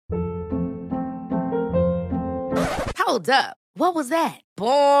Hold up. What was that?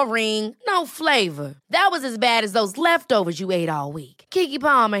 Boring. No flavor. That was as bad as those leftovers you ate all week. Keke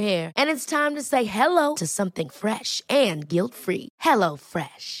Palmer here. And it's time to say hello to something fresh and guilt-free. Hello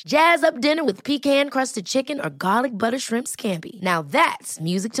Fresh. Jazz up dinner with pecan-crusted chicken or garlic butter shrimp scampi. Now that's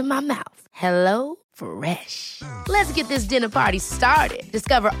music to my mouth. Hello Fresh. Let's get this dinner party started.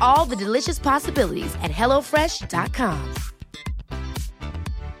 Discover all the delicious possibilities at hellofresh.com.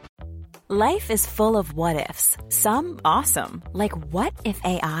 Life is full of what-ifs. Some awesome, like what if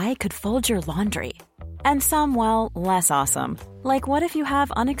AI could fold your laundry? And some, well, less awesome, like what if you have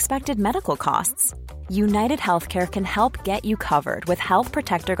unexpected medical costs? United Healthcare can help get you covered with Health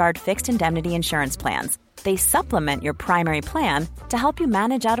Protector Guard fixed indemnity insurance plans. They supplement your primary plan to help you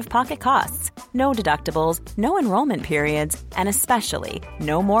manage out-of-pocket costs. No deductibles, no enrollment periods, and especially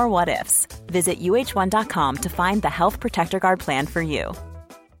no more what-ifs. Visit uh1.com to find the Health Protector Guard plan for you.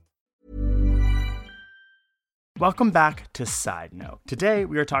 Welcome back to Side Note. Today,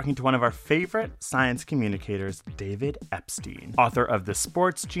 we are talking to one of our favorite science communicators, David Epstein, author of The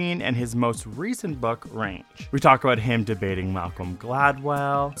Sports Gene and his most recent book, Range. We talk about him debating Malcolm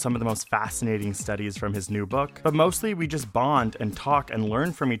Gladwell, some of the most fascinating studies from his new book, but mostly we just bond and talk and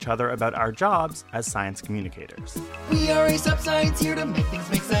learn from each other about our jobs as science communicators. We are a science here to make things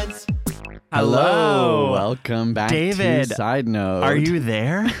make sense. Hello. Welcome back David, to Side Note. Are you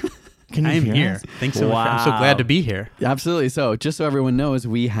there? Can you I am hear here. us? Thanks so much. I'm so glad to be here. Absolutely. So, just so everyone knows,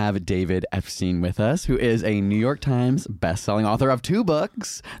 we have David Epstein with us, who is a New York Times bestselling author of 2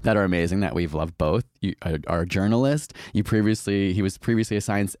 books that are amazing, that we've loved both. You are a journalist. He was previously a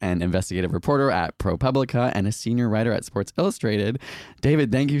science and investigative reporter at ProPublica and a senior writer at Sports Illustrated.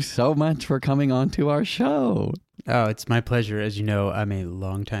 David, thank you so much for coming on to our show. Oh, it's my pleasure. As you know, I'm a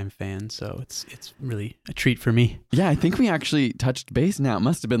longtime fan, so it's really a treat for me. Yeah, I think we actually touched base now. It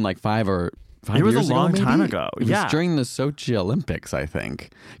must have been like 5 years ago. It was a long time ago. It was during the Sochi Olympics, I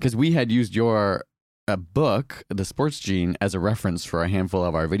think, because we had used your book, The Sports Gene, as a reference for a handful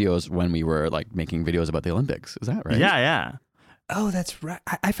of our videos when we were like making videos about the Olympics. Is that right? Yeah. Oh, that's right.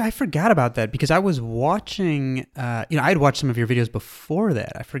 I forgot about that because I was watching, I had watched some of your videos before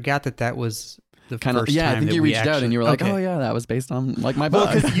that. I forgot that was the first time. I think you reached out and you were like, okay. "Oh yeah, that was based on like my book."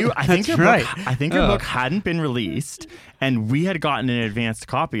 Well, because I think That's your book hadn't been released, and we had gotten an advanced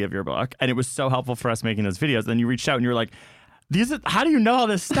copy of your book, and it was so helpful for us making those videos. And you reached out and you were like, how do you know all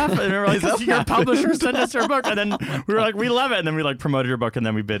this stuff? And we were like, your publisher sent us your book, and then we were like, we love it, and then we like promoted your book, and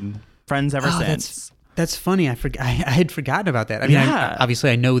then we've been friends ever since. That's funny. I had forgotten about that. I mean, obviously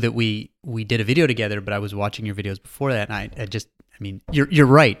I know that we did a video together, but I was watching your videos before that, and I just. I mean, you're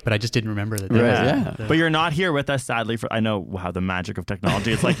right, but I just didn't remember that. Right, yeah. But you're not here with us, sadly. I know how the magic of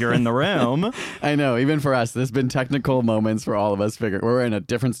technology. It's like you're in the room. I know. Even for us, there's been technical moments for all of us. We're in a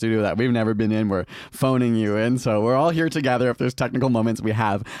different studio that we've never been in. We're phoning you in, so we're all here together. If there's technical moments, we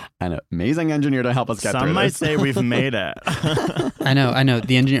have an amazing engineer to help us get through this. Some might say we've made it. I know.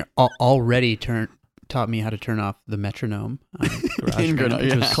 The engineer already taught me how to turn off the metronome.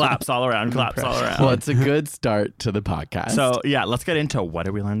 Claps all around. Well, it's a good start to the podcast. So, let's get into what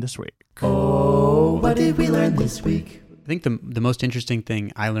did we learn this week? Oh, what did we learn this week? I think the most interesting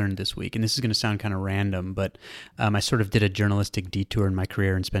thing I learned this week, and this is going to sound kind of random, but I sort of did a journalistic detour in my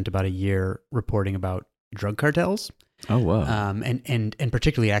career and spent about a year reporting about drug cartels. Oh, wow. And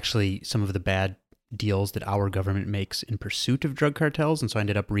particularly actually some of the bad deals that our government makes in pursuit of drug cartels. And so I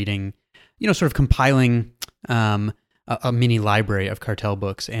ended up reading, sort of compiling a mini library of cartel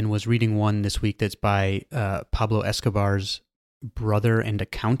books, and was reading one this week that's by Pablo Escobar's brother and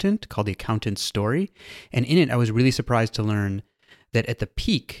accountant called The Accountant's Story. And in it, I was really surprised to learn that at the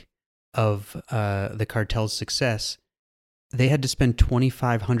peak of the cartel's success, they had to spend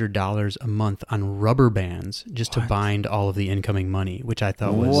 $2,500 a month on rubber bands just to bind all of the incoming money, which I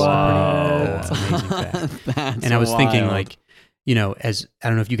thought was a pretty amazing fact. And I was thinking, like, as I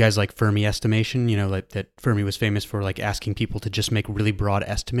don't know if you guys like Fermi estimation, like that Fermi was famous for like asking people to just make really broad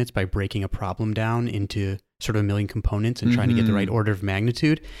estimates by breaking a problem down into sort of a million components and trying to get the right order of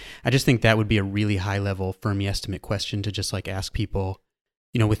magnitude. I just think that would be a really high level Fermi estimate question to just like ask people,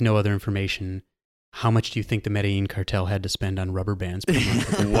 with no other information, how much do you think the Medellin cartel had to spend on rubber bands per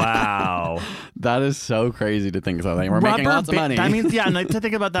month? Wow. That is so crazy to think something. We're making lots of money. That means, and to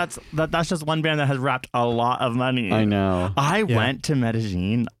think about that's just one band that has wrapped a lot of money. I know. I went to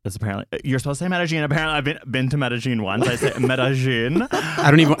Medellin. That's apparently, you're supposed to say Medellin. Apparently I've been to Medellin once. I say Medellin. I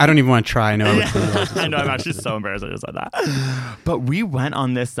don't even want to try. I know. I know. I'm actually so embarrassed I just said that. But we went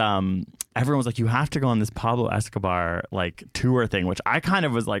on this, everyone was like, you have to go on this Pablo Escobar like tour thing, which I kind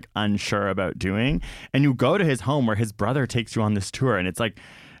of was like unsure about doing. And you go to his home where his brother takes you on this tour, and it's like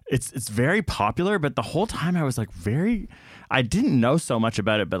it's very popular, but the whole time I was like I didn't know so much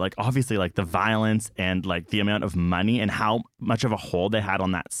about it, but like obviously like the violence and like the amount of money and how much of a hold they had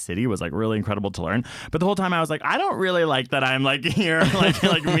on that city was like really incredible to learn. But the whole time I was like, I don't really like that I'm like here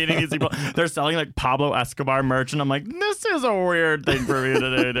like meeting these people. They're selling like Pablo Escobar merch, and I'm like, this is a weird thing for me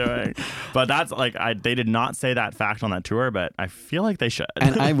to be doing. But that's like they did not say that fact on that tour, but I feel like they should.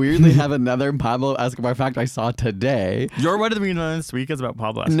 And I weirdly have another Pablo Escobar fact I saw today. Your What Did We Know This Week is about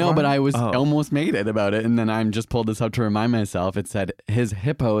Pablo Escobar? No, but I was almost made it about it, and then I'm just pulled this up to remind myself. It said his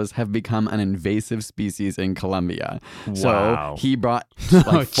hippos have become an invasive species in Colombia. Wow. So he brought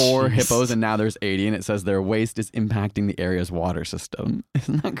like 4 hippos, and now there's 80, and it says their waste is impacting the area's water system.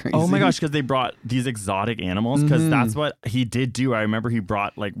 Isn't that crazy? Oh my gosh, because they brought these exotic animals, because that's what he did do. I remember he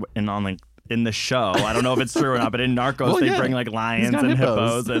brought like in the show, I don't know if it's true or not, but in Narcos they bring like lions and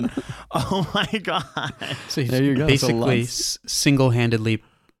hippos and oh my god. So he's there you go. basically single-handedly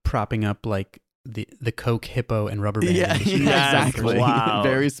propping up like the Coke, hippo, and rubber band industry. Exactly. Wow.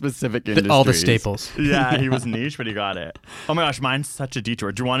 Very specific industries. All the staples. Yeah, he was niche, but he got it. Oh my gosh, mine's such a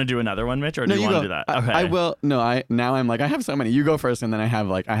detour. Do you want to do another one, Mitch, or do you want to do that? Okay. I will. No, now I'm like, I have so many. You go first, and then I have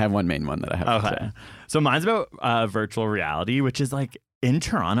one main one that I have. Okay. So mine's about virtual reality, which is like in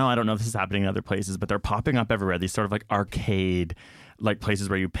Toronto. I don't know if this is happening in other places, but they're popping up everywhere. These sort of like arcade like places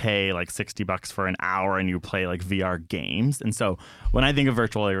where you pay like $60 for an hour and you play like VR games. And so when I think of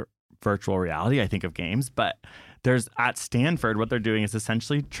virtual reality, I think of games, but there's at Stanford, what they're doing is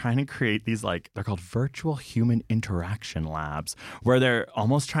essentially trying to create these they're called virtual human interaction labs, where they're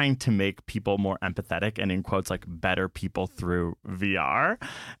almost trying to make people more empathetic and in quotes like better people through VR.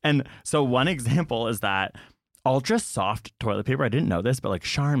 And so one example is that ultra soft toilet paper. I didn't know this, but like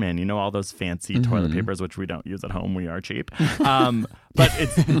Charmin, all those fancy toilet papers, which we don't use at home. We are cheap. But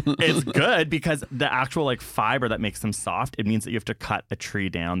it's good because the actual like fiber that makes them soft, it means that you have to cut a tree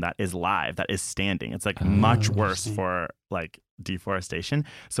down that is live, that is standing. It's like much worse for like deforestation.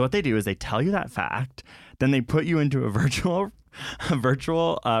 So what they do is they tell you that fact, then they put you into a virtual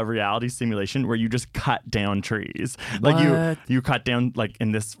reality simulation where you just cut down trees. Like you cut down like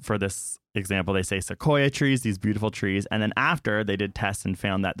for this example, they say sequoia trees, these beautiful trees. And then after they did tests and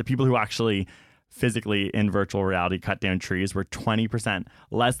found that the people who actually physically in virtual reality cut down trees were 20%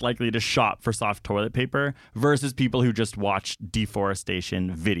 less likely to shop for soft toilet paper versus people who just watched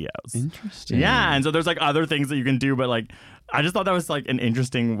deforestation videos. Interesting. Yeah. And so there's like other things that you can do, but like I just thought that was like an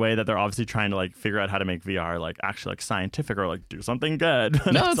interesting way that they're obviously trying to like figure out how to make VR like actually like scientific or like do something good.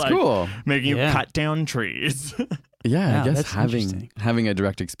 No, that's like cool. Making you cut down trees. Yeah, I guess having a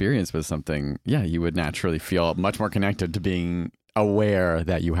direct experience with something, you would naturally feel much more connected to being aware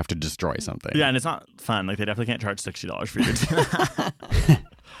that you have to destroy something. Yeah, and it's not fun. Like they definitely can't charge $60 for you to do that.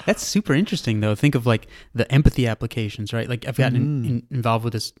 That's super interesting, though. Think of like the empathy applications, right? Like I've gotten involved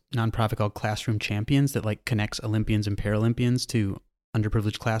with this nonprofit called Classroom Champions that like connects Olympians and Paralympians to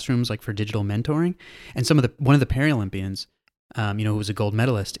underprivileged classrooms, like for digital mentoring. And one of the Paralympians, who was a gold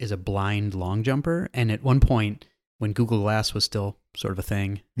medalist, is a blind long jumper. And at one point, when Google Glass was still sort of a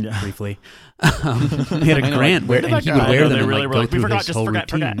thing, briefly, he had a grant where and he would wear them and like go through his whole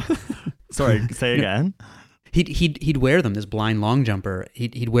routine. Sorry, say again. He'd wear them, this blind long jumper.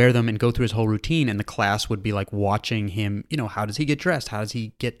 He'd wear them and go through his whole routine, and the class would be like watching him. How does he get dressed? How does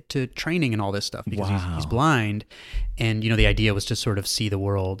he get to training and all this stuff? Because he's blind, and the idea was to sort of see the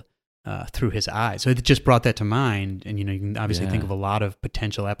world through his eyes. So it just brought that to mind, and you can obviously think of a lot of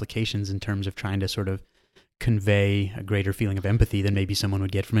potential applications in terms of trying to sort of convey a greater feeling of empathy than maybe someone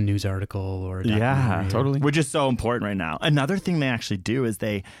would get from a news article or a documentary. Totally. Which is so important right now. Another thing they actually do is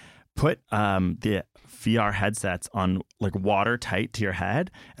they put the VR headsets on like watertight to your head,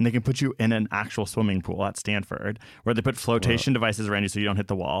 and they can put you in an actual swimming pool at Stanford where they put flotation devices around you so you don't hit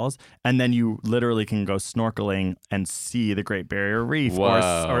the walls, and then you literally can go snorkeling and see the Great Barrier Reef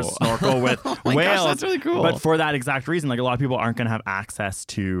or snorkel with whales. Gosh, that's really cool. But for that exact reason, like a lot of people aren't going to have access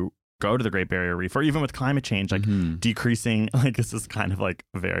to go to the Great Barrier Reef, or even with climate change, like decreasing, like this is kind of like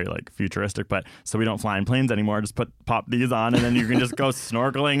very like futuristic, but so we don't fly in planes anymore, just pop these on and then you can just go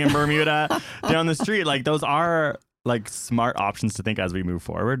snorkeling in Bermuda down the street. Like those are like smart options to think as we move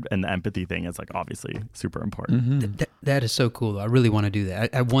forward, and the empathy thing is like obviously super important. That is so cool. I really want to do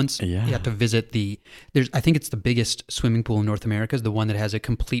that. I once got to visit I think it's the biggest swimming pool in North America, is the one that has a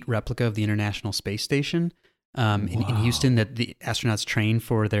complete replica of the International Space Station in Houston, that the astronauts train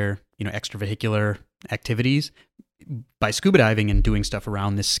for their extravehicular activities by scuba diving and doing stuff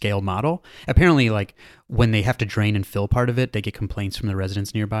around this scale model. Apparently, like when they have to drain and fill part of it, they get complaints from the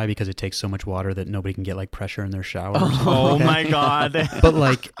residents nearby because it takes so much water that nobody can get like pressure in their shower. Oh my God. But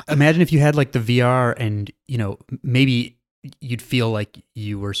like, imagine if you had like the VR and, maybe you'd feel like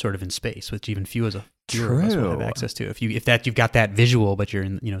you were sort of in space, which even few of us will have access to. If you've got that visual, but you're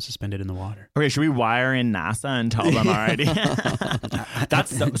suspended in the water. Okay, should we wire in NASA and tell them already?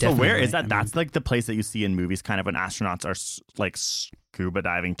 That's so where is that? That's like the place that you see in movies, kind of when astronauts are like scuba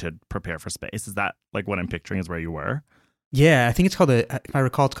diving to prepare for space. Is that like what I'm picturing is where you were? Yeah, I think it's called if I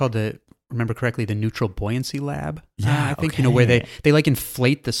recall, it's called remember correctly, the Neutral Buoyancy Lab. Yeah, I think, okay. where they like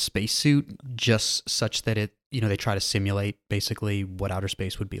inflate the spacesuit just such that it, they try to simulate basically what outer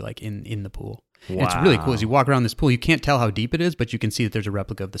space would be like in the pool. Wow. And it's really cool. As you walk around this pool, you can't tell how deep it is, but you can see that there's a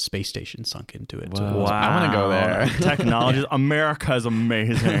replica of the space station sunk into it. So Wow. I want to go there. Technology, America is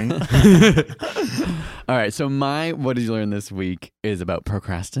amazing. All right, so my what did you learn this week is about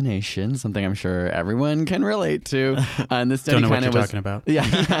procrastination, something I'm sure everyone can relate to. And this study don't know what kind you're of was talking about. Yeah,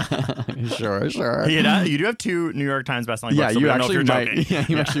 sure. You do have 2 New York Times bestselling Yeah, books. So you we don't know if actually you're might. joking. Yeah,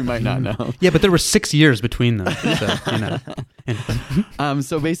 you actually might not know. Yeah, but there were 6 years between them. So,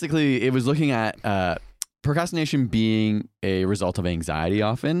 So basically, it was looking at procrastination being a result of anxiety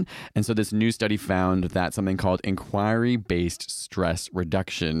often. And so this new study found that something called inquiry-based stress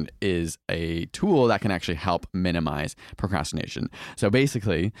reduction is a tool that can actually help minimize procrastination. So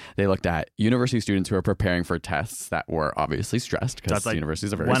basically, they looked at university students who are preparing for tests that were obviously stressed because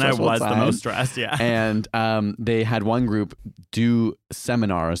universities are very when I stressful was time. the most stressed, yeah. And they had one group do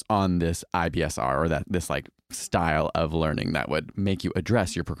seminars on this IBSR, or this like style of learning that would make you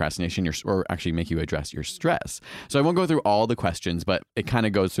address your procrastination, or actually make you address your stress. So I won't go through all the questions, but it kind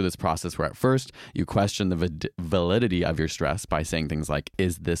of goes through this process where at first you question the validity of your stress by saying things like,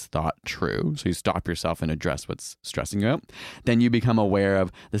 is this thought true? So you stop yourself and address what's stressing you out. Then you become aware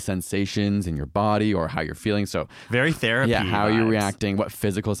of the sensations in your body or how you're feeling. So very therapy. Yeah, how you're vibes. reacting, what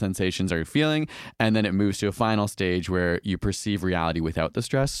physical sensations are you feeling? And then it moves to a final stage where you perceive reality without the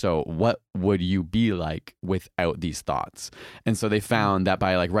stress. So what would you be like without these thoughts? And so they found that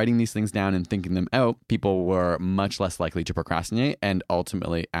by like writing these things down and thinking them out, people were much less likely to procrastinate and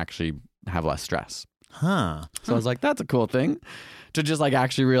ultimately actually have less stress. Huh. So I was like, that's a cool thing to just like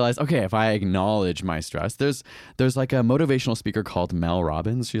actually realize, okay, if I acknowledge my stress, there's like a motivational speaker called Mel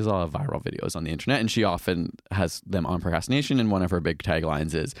Robbins. She has a lot of viral videos on the internet, and she often has them on procrastination. And one of her big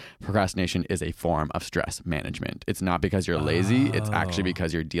taglines is, procrastination is a form of stress management. It's not because you're lazy. It's actually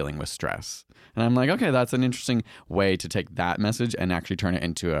because you're dealing with stress. And I'm like, okay, that's an interesting way to take that message and actually turn it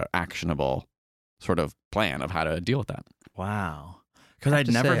into an actionable sort of plan of how to deal with that. Wow. Because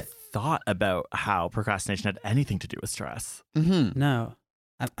I'd never thought about how procrastination had anything to do with stress. Mm-hmm. no.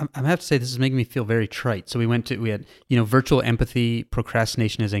 I have to say, this is making me feel very trite. So we had, virtual empathy,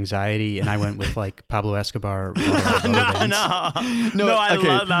 procrastination is anxiety, and I went with like Pablo Escobar. No, I okay,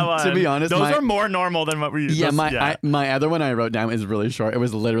 love that one. to be honest, those are more normal than what we used. Yeah, my other one I wrote down is really short. It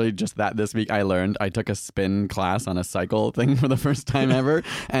was literally just that this week I learned. I took a spin class on a cycle thing for the first time ever,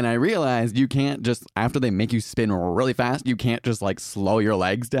 and I realized you can't just, after they make you spin really fast, you can't just like slow your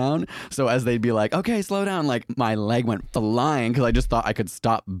legs down. So as they'd be like, okay, slow down, like my leg went flying because I just thought I could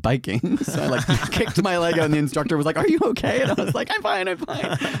stop biking. So I like kicked my leg out, and the instructor was like, are you okay? And I was like, I'm fine.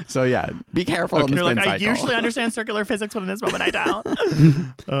 So yeah, be careful on the spin cycle. I usually understand circular physics, but in this moment I don't.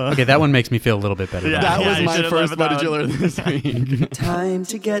 Okay, that one makes me feel a little bit better. Yeah. That was you my should've first led with what that did you learn this week? Time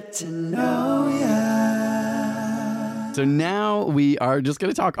to get to know ya. So now we are just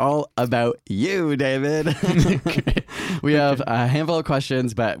going to talk all about you, David. We have a handful of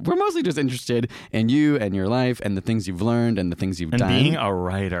questions, but we're mostly just interested in you and your life and the things you've learned and the things you've And done. being a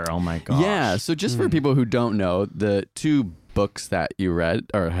writer, oh my gosh. Yeah, so just for people who don't know, the 2 books that you read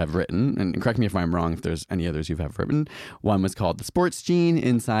or have written, and correct me if I'm wrong if there's any others you have written. One was called The Sports Gene,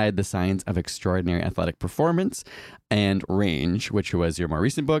 Inside the Science of Extraordinary Athletic Performance, and Range, which was your more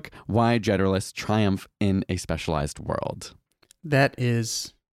recent book, Why Generalists Triumph in a Specialized World. That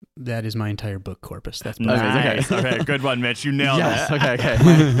is my entire book corpus. That's Nice. Okay, good one, Mitch. You nailed Yes. it. Okay.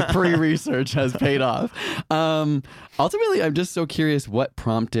 My pre-research has paid off. Ultimately, I'm just so curious what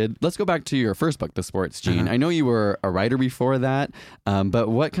prompted. Let's go back to your first book, The Sports Gene. I know you were a writer before that, but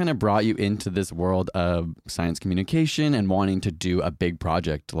what kind of brought you into this world of science communication and wanting to do a big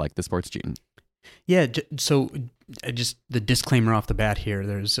project like The Sports Gene? Yeah, so just the disclaimer off the bat here,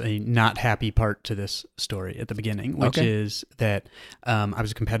 there's a not happy part to this story at the beginning, which is that I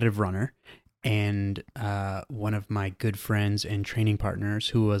was a competitive runner, and one of my good friends and training partners,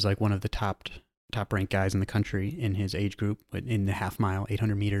 who was like one of the top ranked guys in the country in his age group in the half mile,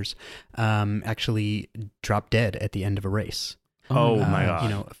 800 meters, actually dropped dead at the end of a race. Oh my God. You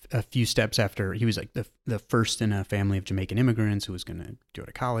know, a few steps after he was like the first in a family of Jamaican immigrants who was going to go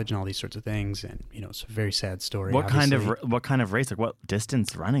to college and all these sorts of things. And, you know, it's a very sad story. What kind of race? Like what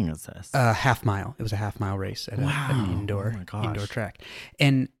distance running is this? Half mile. It was a half-mile race at an indoor track.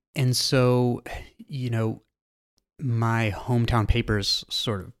 And so, you know, my hometown papers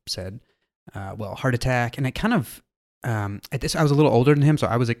sort of said, well, heart attack. And I kind of, at this, I was a little older than him. So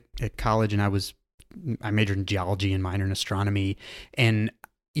I was at college and I majored in geology and minored in astronomy. And,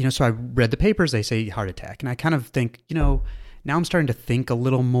 you know, so I read the papers, they say heart attack. And I kind of think, you know, now I'm starting to think a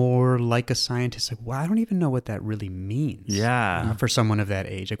little more like a scientist. Like, well, I don't even know what that really means. Yeah. For someone of that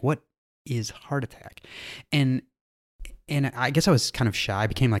age. Like, what is heart attack? And I guess I was kind of shy. I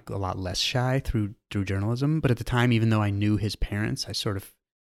became like a lot less shy through journalism. But at the time, even though I knew his parents, I sort of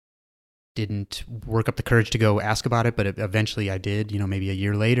didn't work up the courage to go ask about it, but eventually I did, you know, maybe a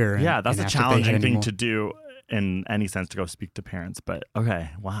year later. Yeah, that's a challenging thing to do in any sense, to go speak to parents, but okay,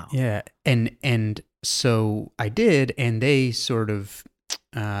 wow. Yeah, and so I did, and they sort of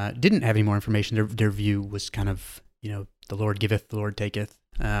didn't have any more information. Their view was kind of, you know, the Lord giveth, the Lord taketh,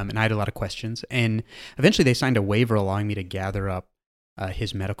 and I had a lot of questions. And eventually they signed a waiver allowing me to gather up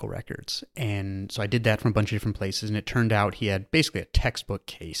his medical records. And so I did that from a bunch of different places, and it turned out he had basically a textbook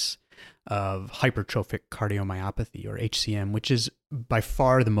case of hypertrophic cardiomyopathy, or HCM, which is by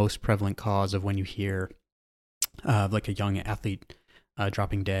far the most prevalent cause of when you hear like a young athlete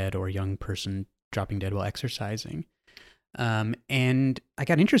dropping dead, or a young person dropping dead while exercising. And I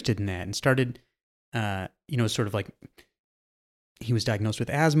got interested in that and started, you know, sort of like, he was diagnosed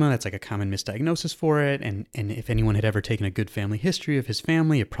with asthma. That's like a common misdiagnosis for it. And if anyone had ever taken a good family history of his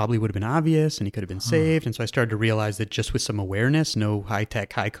family, it probably would have been obvious and he could have been saved. And so I started to realize that just with some awareness, no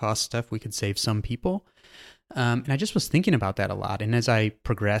high-tech, high-cost stuff, we could save some people. And I just was thinking about that a lot. And as I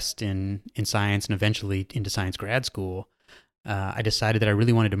progressed in science and eventually into science grad school, I decided that I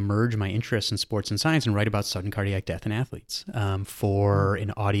really wanted to merge my interests in sports and science and write about sudden cardiac death in athletes for an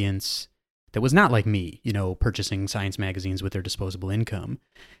audience that was not like me, you know, purchasing science magazines with their disposable income.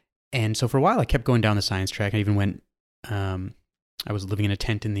 And so for a while, I kept going down the science track. I even went, I was living in a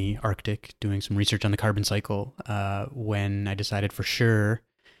tent in the Arctic doing some research on the carbon cycle when I decided for sure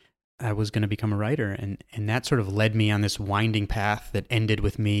I was going to become a writer. And that sort of led me on this winding path that ended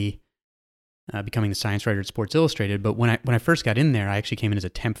with me becoming the science writer at Sports Illustrated. But when I first got in there, I actually came in as a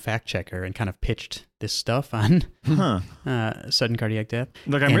temp fact checker and kind of pitched this stuff on sudden cardiac death.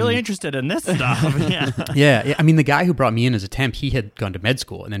 Look, I'm really interested in this stuff. Yeah. I mean, the guy who brought me in as a temp, he had gone to med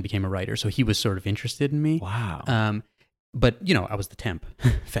school and then became a writer, so he was sort of interested in me. Wow. But, you know, I was the temp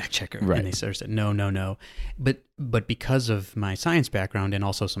fact checker. Right. And they sort of said, no. But because of my science background and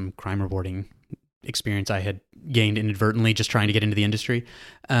also some crime reporting experience I had gained inadvertently just trying to get into the industry,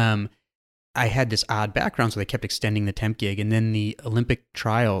 I had this odd background, so they kept extending the temp gig. And then the Olympic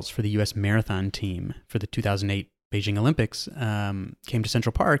trials for the U.S. marathon team for the 2008 Beijing Olympics came to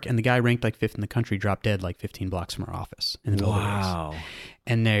Central Park, and the guy ranked like 5th in the country dropped dead like 15 blocks from our office in the middle of the race.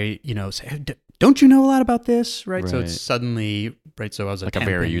 And they, you know, say, don't you know a lot about this? Right. So it's suddenly, right. So I was like a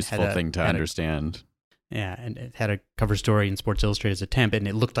very useful thing to understand. Yeah, and it had a cover story in Sports Illustrated as a temp, and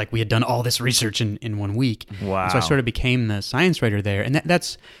it looked like we had done all this research in 1 week. Wow. And so I sort of became the science writer there, and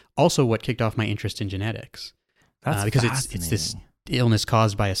that's also what kicked off my interest in genetics. That's because it's this illness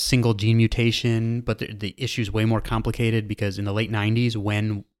caused by a single gene mutation, but the issue is way more complicated because in the late 90s,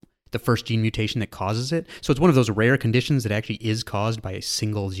 when the first gene mutation that causes it, so it's one of those rare conditions that actually is caused by a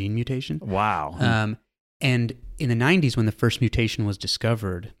single gene mutation. Wow. And in the 90s, when the first mutation was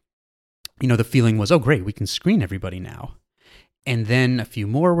discovered, you know, the feeling was, oh, great, we can screen everybody now. And then a few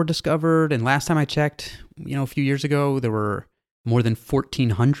more were discovered. And last time I checked, you know, a few years ago, there were more than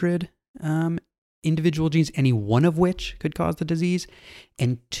 1,400 individual genes, any one of which could cause the disease.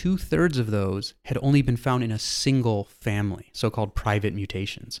 And 2/3 of those had only been found in a single family, so-called private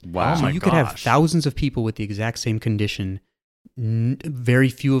mutations. Wow. So you could have thousands of people with the exact same condition, very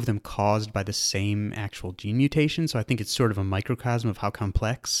few of them caused by the same actual gene mutation. So I think it's sort of a microcosm of how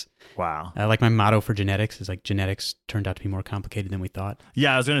complex. Wow. Like my motto for genetics is like genetics turned out to be more complicated than we thought.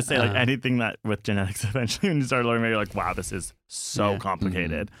 Yeah, I was going to say like anything that with genetics, eventually when you start learning, you're like, wow, this is so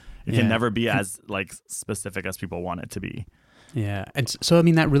complicated. It can never be as like specific as people want it to be. Yeah. And so, I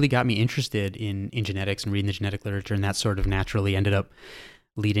mean, that really got me interested in genetics and reading the genetic literature. And that sort of naturally ended up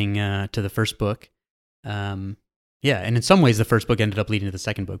leading to the first book. Yeah, and in some ways, the first book ended up leading to the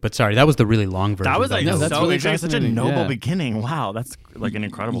second book. But sorry, that was the really long version. That was like that's so really interesting. Such a noble beginning. Wow, that's like an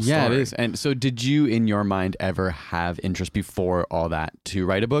incredible story. Yeah, it is. And so did you, in your mind, ever have interest before all that to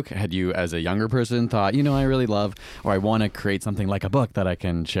write a book? Had you, as a younger person, thought, you know, I really love, or I want to create something like a book that I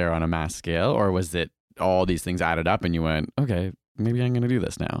can share on a mass scale? Or was it all these things added up and you went, okay, maybe I'm going to do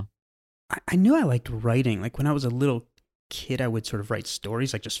this now? I knew I liked writing. Like when I was a little kid, I would sort of write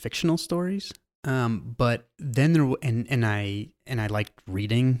stories, like just fictional stories. But then and I liked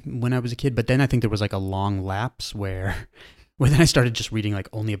reading when I was a kid. But then I think there was like a long lapse where then I started just reading like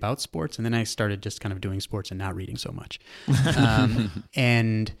only about sports, and then I started just kind of doing sports and not reading so much.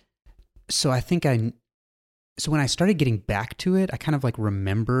 And so I think so when I started getting back to it, I kind of like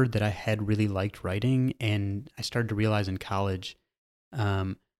remembered that I had really liked writing, and I started to realize in college,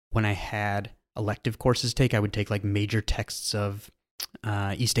 when I had elective courses to take, I would take like major texts of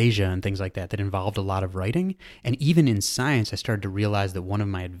East Asia and things like that involved a lot of writing. And even in science, I started to realize that one of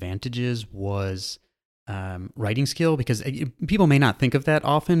my advantages was writing skill, because people may not think of that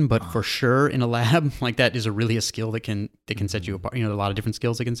often, but for sure in a lab, like that is really a skill that can set you apart. You know, a lot of different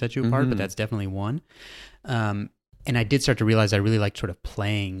skills that can set you apart, but that's definitely one. And I did start to realize I really liked sort of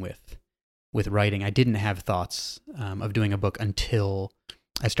playing with writing. I didn't have thoughts of doing a book until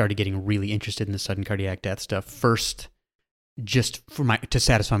I started getting really interested in the sudden cardiac death stuff. First, just to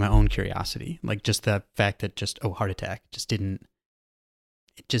satisfy my own curiosity, like just the fact that heart attack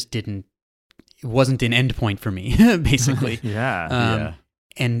it wasn't an end point for me, basically. Yeah.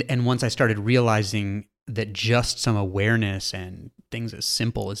 And once I started realizing that just some awareness and things as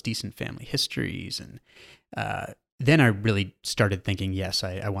simple as decent family histories, and then I really started thinking, yes,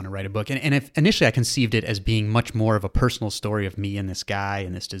 I want to write a book. And if initially I conceived it as being much more of a personal story of me and this guy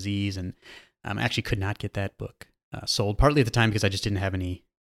and this disease, and I actually could not get that book sold, partly at the time because I just didn't have any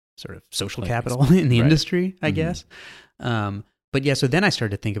sort of social capital in the industry, I guess. But yeah, so then I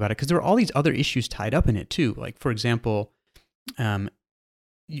started to think about it, because there were all these other issues tied up in it too. Like, for example,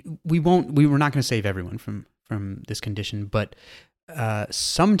 we were not going to save everyone from this condition, but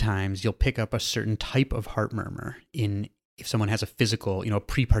sometimes you'll pick up a certain type of heart murmur if someone has a physical, a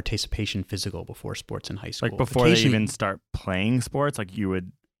pre-participation physical before sports in high school. Like before they even start playing sports, like you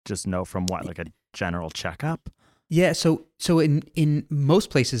would just know from what, like a general checkup? Yeah, so in most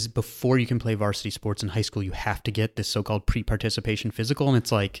places, before you can play varsity sports in high school, you have to get this so-called pre-participation physical, and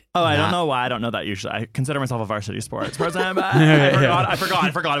it's like... Oh, I don't know why I don't know that usually. I consider myself a varsity sports person. I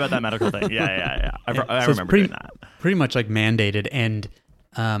forgot about that medical thing. Yeah. I remember doing that. Pretty much like mandated, and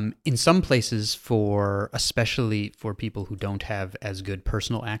in some places, especially for people who don't have as good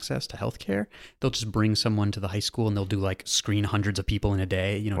personal access to healthcare, they'll just bring someone to the high school and they'll do like screen hundreds of people in a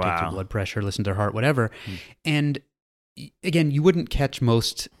day, take their blood pressure, listen to their heart, whatever. And again, you wouldn't catch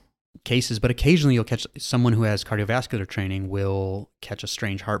most cases, but occasionally you'll catch someone who has cardiovascular training will catch a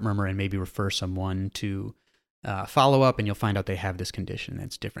strange heart murmur and maybe refer someone to follow up, and you'll find out they have this condition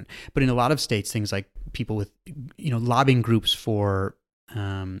that's different. But in a lot of states, things like people with, lobbying groups for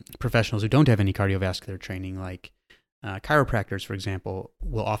professionals who don't have any cardiovascular training, like chiropractors, for example,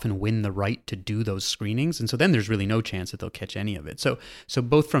 will often win the right to do those screenings. And so then there's really no chance that they'll catch any of it. So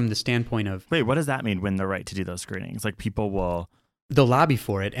both from the standpoint of... Wait, what does that mean, win the right to do those screenings? Like people will... They'll lobby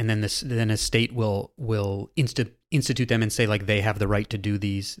for it, and then a state will institute them and say like they have the right to do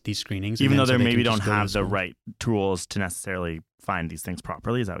these screenings. Even though they maybe don't have the right tools to necessarily find these things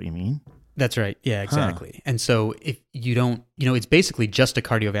properly. Is that what you mean? That's right. Yeah, exactly. Huh. And so if you don't, it's basically just a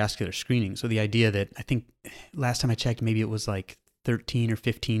cardiovascular screening. So the idea that, I think last time I checked, maybe it was like 13 or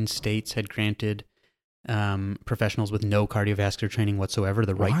 15 states had granted professionals with no cardiovascular training whatsoever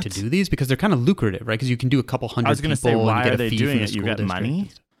the right to do these, because they're kind of lucrative, right? Because you can do a couple hundred people. I was going to say, why are they doing it? You get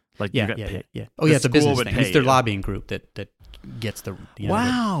money? Like yeah. Oh yeah, it's a business thing. It's their lobbying group that gets the...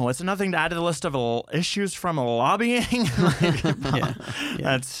 Wow, it's another thing to add to the list of issues from lobbying.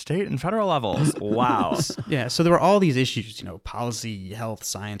 At state and federal levels. Wow. Yeah, so there were all these issues, policy, health,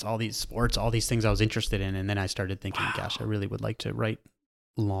 science, all these sports, all these things I was interested in, and then I started thinking, gosh, I really would like to write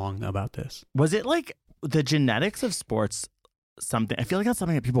long about this. Was it like the genetics of sports something? I feel like that's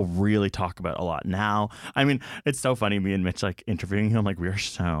something that people really talk about a lot now. I mean, it's so funny, me and Mitch like interviewing him, like we're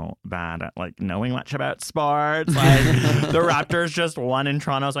so bad at like knowing much about sports. Like the Raptors just won in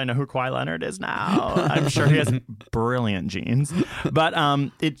Toronto, so I know who Kawhi Leonard is now. I'm sure he has brilliant genes. But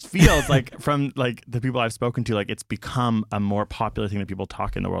it feels like from like the people I've spoken to, like it's become a more popular thing that people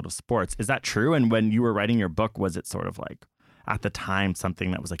talk in the world of sports. Is that true? And when you were writing your book, was it sort of like at the time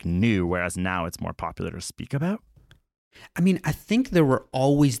something that was like new, whereas now it's more popular to speak about? I mean, I think there were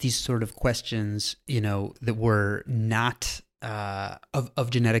always these sort of questions, that were not of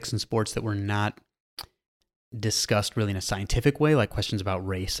genetics and sports that were not discussed really in a scientific way, like questions about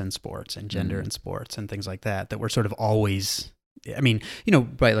race and sports and gender and sports and things like that were sort of always, I mean,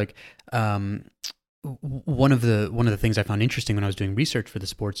 right, like one of the things I found interesting when I was doing research for the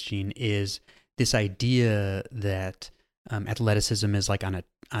Sports Gene is this idea that athleticism is like on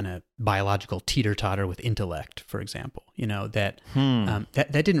on a biological teeter-totter with intellect, for example. That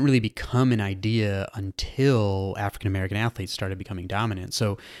didn't really become an idea until African-American athletes started becoming dominant.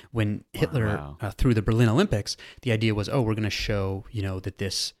 So when Hitler threw the Berlin Olympics, the idea was, we're going to show, that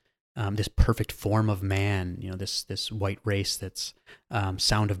this perfect form of man, this white race that's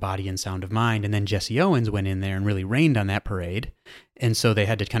sound of body and sound of mind. And then Jesse Owens went in there and really rained on that parade. And so they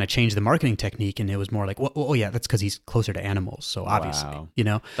had to kind of change the marketing technique, and it was more like, that's because he's closer to animals. So obviously,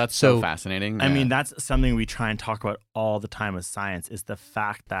 That's so fascinating. I mean, that's something we try and talk about all the time with science, is the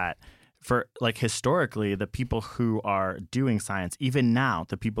fact that for like historically, the people who are doing science, even now,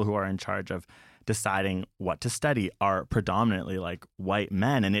 the people who are in charge of deciding what to study are predominantly like white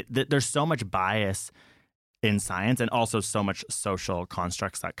men. And there's so much bias in science, and also so much social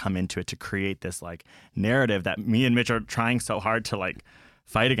constructs that come into it to create this like narrative that me and Mitch are trying so hard to like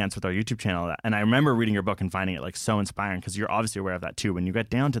fight against with our YouTube channel. And I remember reading your book and finding it like so inspiring, because you're obviously aware of that too. When you get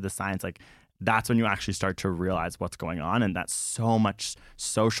down to the science, like that's when you actually start to realize what's going on, and that so much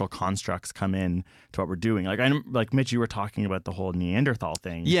social constructs come in to what we're doing. Like Mitch, you were talking about the whole Neanderthal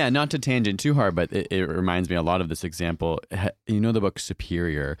thing. Yeah, not to tangent too hard, but it reminds me a lot of this example. The book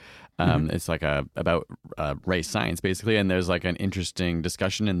Superior. It's like about race science, basically, and there's like an interesting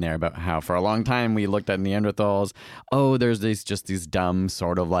discussion in there about how for a long time we looked at Neanderthals. There's these dumb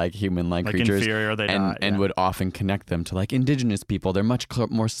sort of like human-like creatures, inferior, and would often connect them to like indigenous people. They're much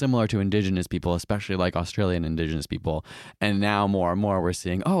more similar to indigenous people, especially like Australian indigenous people. And now more and more we're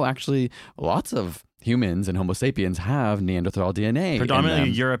seeing, actually, lots of humans and Homo sapiens have Neanderthal DNA.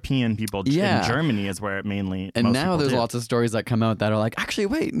 Predominantly European people in Germany is where it mainly. And now there's lots of stories that come out that are like, actually,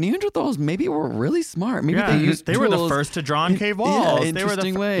 wait, Neanderthals maybe were really smart. Maybe they were the first to draw on cave walls.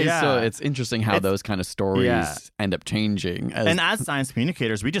 Interesting ways. Yeah. So it's interesting how those kind of stories end up changing. And as science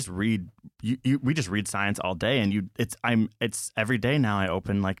communicators, we just read. We just read science all day, and it's every day now. I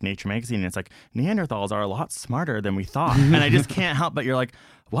open like Nature magazine, and it's like Neanderthals are a lot smarter than we thought, and I just can't help but you're like,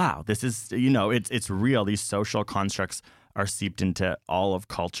 wow, this is it's real. These social constructs are seeped into all of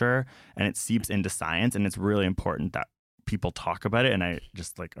culture, and it seeps into science, and it's really important that people talk about it. And I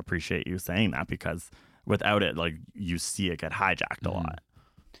just like appreciate you saying that, because without it, like you see it get hijacked a lot.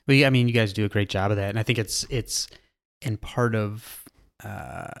 Well, yeah, I mean, you guys do a great job of that, and I think it's and part of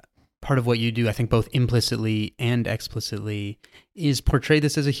what you do, I think both implicitly and explicitly, is portray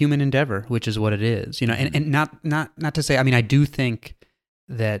this as a human endeavor, which is what it is. And not to say, I mean, I do think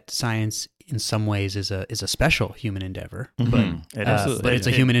that science in some ways is a special human endeavor, but it's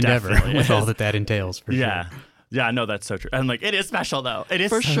a human endeavor with all that entails, for sure. Yeah, no, that's so true. And like, it is special though. It is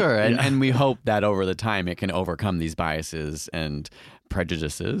for sure. And we hope that over the time it can overcome these biases and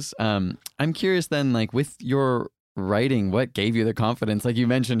prejudices. I'm curious then, like with your writing, what gave you the confidence? Like you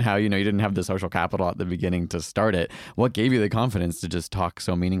mentioned how, you didn't have the social capital at the beginning to start it. What gave you the confidence to just talk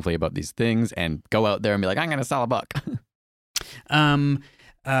so meaningfully about these things and go out there and be like, I'm going to sell a book?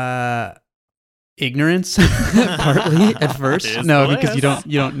 Ignorance, partly at first. No, because you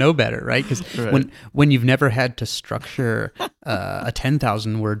don't know better, right? Because when you've never had to structure a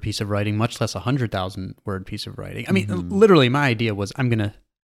 10,000 word piece of writing, much less a 100,000 word piece of writing. I mean, literally, my idea was I'm gonna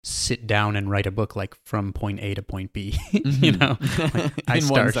sit down and write a book like from point A to point B. Like, I in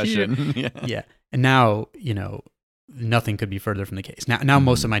start one session. yeah, and now nothing could be further from the case. Now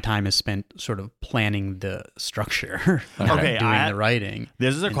most of my time is spent sort of planning the structure, doing the writing.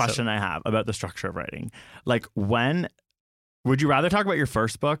 This is a question I have about the structure of writing. Like, when would you rather talk about your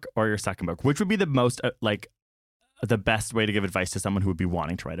first book or your second book? Which would be the most the best way to give advice to someone who would be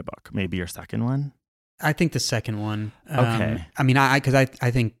wanting to write a book? Maybe your second one? I think the second one. Okay. I mean, because I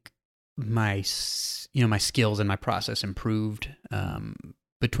think my skills and my process improved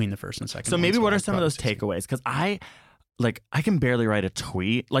between the first and second. So maybe what are some of those takeaways? Because I can barely write a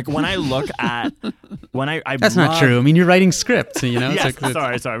tweet. Like when I look at that's not true. I mean, you're writing scripts. Yes,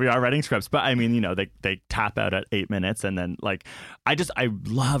 sorry. We are writing scripts, but I mean, they tap out at 8 minutes, and then like I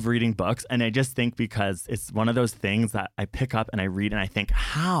love reading books, and I just think because it's one of those things that I pick up and I read, and I think,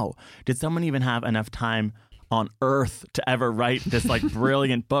 how did someone even have enough time on Earth to ever write this like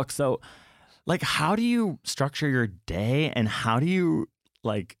brilliant book? So, like, how do you structure your day, and how do you?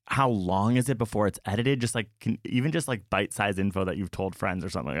 Like, how long is it before it's edited? Just like, even just like bite-sized info that you've told friends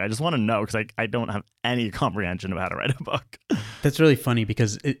or something. I just want to know, because I don't have any comprehension of how to write a book. That's really funny,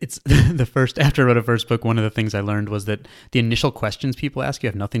 because it's after I wrote a first book, one of the things I learned was that the initial questions people ask you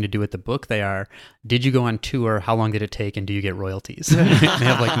have nothing to do with the book. They are, did you go on tour? How long did it take? And do you get royalties? They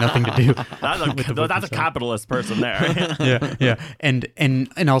have like nothing to do with the book. That's a capitalist person there. Yeah. And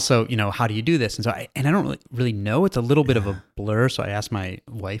also, how do you do this? And so I don't really know. It's a little bit of a blur. So I asked my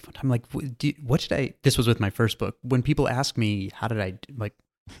wife, I'm like, this was with my first book. When people ask me, how did I, like,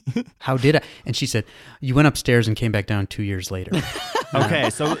 How did I? And she said, you went upstairs and came back down 2 years later. Okay,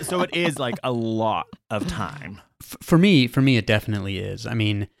 so it is like a lot of time. For me, it definitely is. I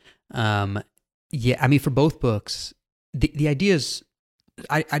mean, for both books, the ideas,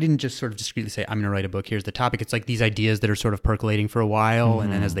 I didn't just sort of discreetly say, I'm going to write a book, here's the topic. It's like these ideas that are sort of percolating for a while,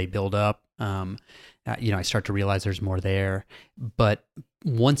 and then as they build up, I start to realize there's more there. But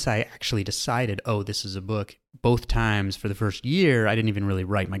once I actually decided, this is a book, both times for the first year, I didn't even really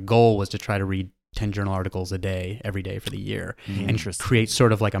write. My goal was to try to read 10 journal articles a day, every day for the year, and create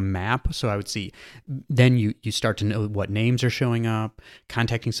sort of like a map. So I would see, then you start to know what names are showing up,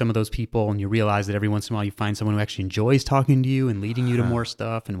 contacting some of those people, and you realize that every once in a while you find someone who actually enjoys talking to you and leading you to more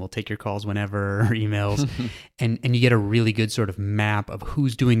stuff and will take your calls whenever, or emails. and you get a really good sort of map of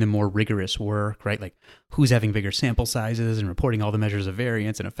who's doing the more rigorous work, right? Like who's having bigger sample sizes and reporting all the measures of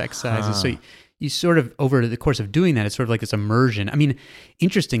variance and effect sizes. So you sort of, over the course of doing that, it's sort of like this immersion. I mean,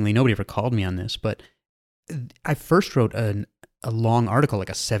 interestingly, nobody ever called me on this, but I first wrote a long article, like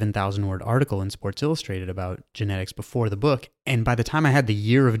a 7,000-word article in Sports Illustrated about genetics before the book. And by the time I had the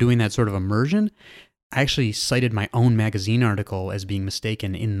year of doing that sort of immersion, I actually cited my own magazine article as being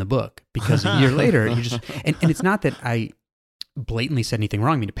mistaken in the book, because a year later, you just, and it's not that I blatantly said anything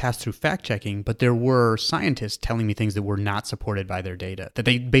wrong. I mean, it passed through fact checking, but there were scientists telling me things that were not supported by their data, that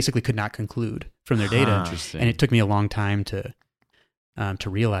they basically could not conclude from their data. And it took me a long time to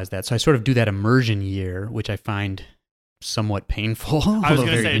realize that. So I sort of do that immersion year, which I find somewhat painful. I was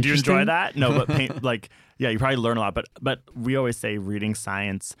going to say, do you enjoy that? No, but you probably learn a lot. But we always say reading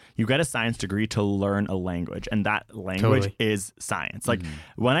science, you get a science degree to learn a language, and that language is science. Like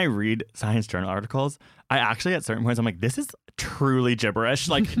when I read science journal articles, I actually at certain points I'm like, this is truly gibberish.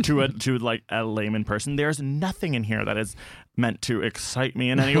 Like to like a layman person, there's nothing in here that is meant to excite me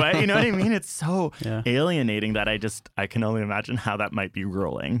in any way. You know what I mean? It's so alienating that I can only imagine how that might be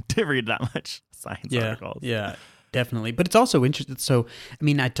grueling to read that much science articles. Yeah, definitely. But it's also interesting. So, I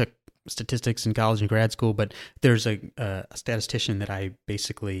mean, I took statistics in college and grad school, but there's a statistician that I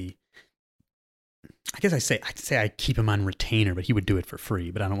basically, I guess I'd say I keep him on retainer, but he would do it for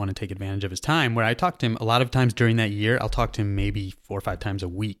free, but I don't want to take advantage of his time, where I talk to him a lot of times during that year. I'll talk to him maybe 4 or 5 times a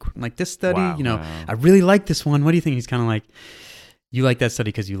week. I'm like, this study, I really like this one. What do you think? He's kind of like, you like that study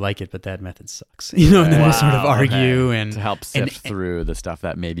because you like it, but that method sucks. And then we'll sort of argue and to help sift through the stuff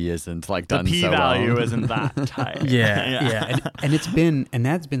that maybe isn't like done so well. The p-value isn't that tight. Yeah. And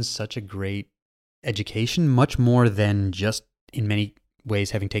that's been such a great education, much more than just in many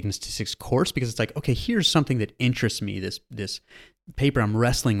ways having taken a statistics course, because it's like, okay, here's something that interests me, this paper I'm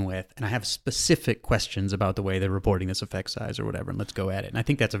wrestling with, and I have specific questions about the way they're reporting this effect size or whatever, and let's go at it. And I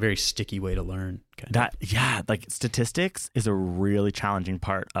think that's a very sticky way to learn. Like statistics is a really challenging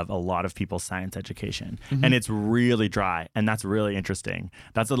part of a lot of people's science education, and it's really dry, and that's really interesting.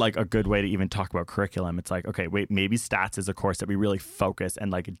 That's a good way to even talk about curriculum. It's like, okay, wait, maybe stats is a course that we really focus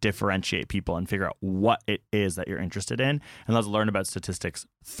and like differentiate people and figure out what it is that you're interested in, and let's learn about statistics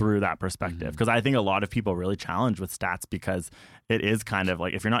through that perspective. Because I think a lot of people really challenge with stats, because it is kind of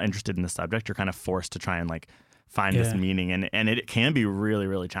like, if you're not interested in the subject, you're kind of forced to try and like find this meaning, and it can be really,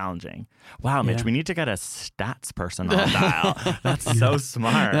 really challenging. Wow, Mitch, we need to get a stats person on dial. That's so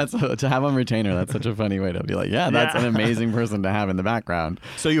smart. That's to have on retainer. That's such a funny way to be like, that's an amazing person to have in the background.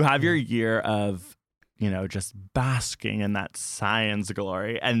 So you have your year of, just basking in that science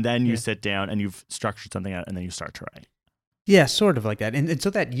glory, and then you sit down and you've structured something out, and then you start to write. Yeah, sort of like that. And so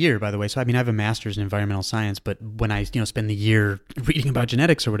that year, by the way, so I mean, I have a master's in environmental science, but when I, spend the year reading about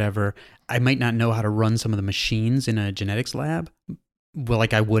genetics or whatever, I might not know how to run some of the machines in a genetics lab, well,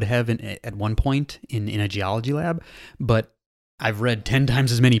 like I would have at one point in a geology lab, but I've read 10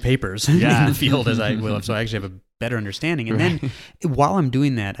 times as many papers in the field as I will have, so I actually have a better understanding. And then while I'm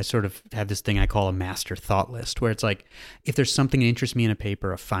doing that, I sort of have this thing I call a master thought list, where it's like, if there's something that interests me in a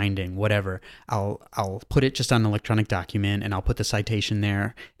paper, a finding, whatever, I'll put it just on an electronic document, and I'll put the citation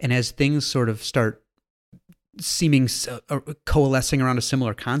there. And as things sort of start seeming coalescing around a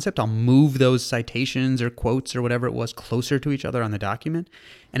similar concept, I'll move those citations or quotes or whatever it was closer to each other on the document.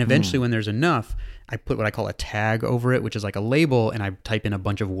 And eventually when there's enough, I put what I call a tag over it, which is like a label, and I type in a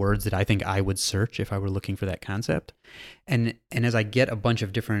bunch of words that I think I would search if I were looking for that concept. And as I get a bunch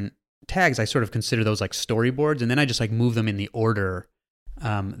of different tags, I sort of consider those like storyboards, and then I just like move them in the order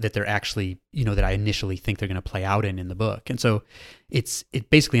that they're actually, that I initially think they're going to play out in the book. And so it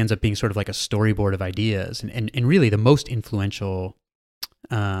basically ends up being sort of like a storyboard of ideas, and really the most influential,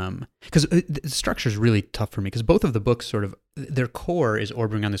 because the structure is really tough for me, because both of the books sort of, their core is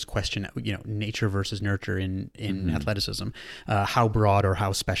orbiting on this question, nature versus nurture in athleticism, how broad or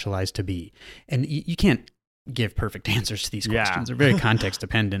how specialized to be. And you can't give perfect answers to these Yeah. questions. They're very context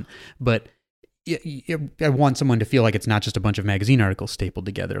dependent. But I want someone to feel like it's not just a bunch of magazine articles stapled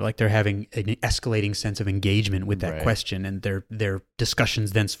together. Like they're having an escalating sense of engagement with that Right. question, and their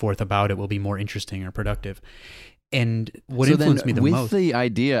discussions thenceforth about it will be more interesting or productive. And what So influenced then, me the with most... the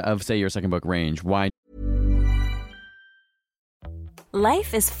idea of, say, your second book, Range, why?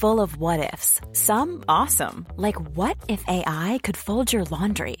 Life is full of what ifs. Some awesome, like what if AI could fold your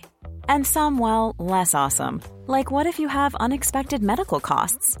laundry? And some, well, less awesome, like what if you have unexpected medical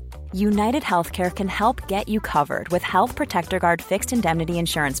costs? United Healthcare can help get you covered with Health Protector Guard fixed indemnity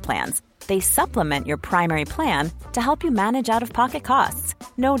insurance plans. They supplement your primary plan to help you manage out-of-pocket costs.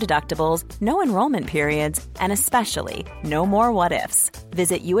 No deductibles, no enrollment periods, and especially no more what-ifs.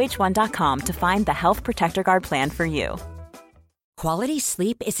 Visit uh1.com to find the Health Protector Guard plan for you. Quality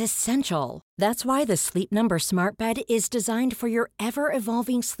sleep is essential. That's why the Sleep Number Smart Bed is designed for your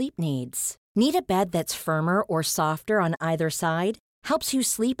ever-evolving sleep needs. Need a bed that's firmer or softer on either side? Helps you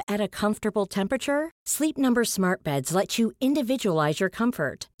sleep at a comfortable temperature? Sleep Number Smart Beds let you individualize your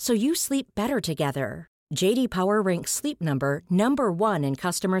comfort so you sleep better together. J.D. Power ranks Sleep Number number 1 in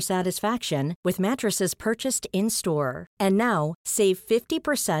customer satisfaction with mattresses purchased in-store. And now, save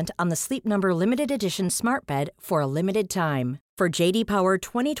 50% on the Sleep Number Limited Edition Smart Bed for a limited time. For J.D. Power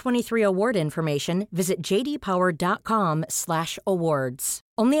 2023 award information, visit jdpower.com/awards.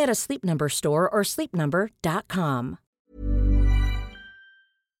 Only at a Sleep Number store or sleepnumber.com.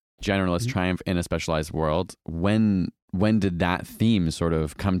 Generalists triumph in a specialized world. When did that theme sort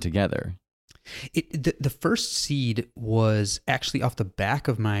of come together? The first seed was actually off the back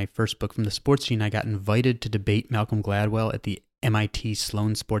of my first book from the sports scene. I got invited to debate Malcolm Gladwell at the MIT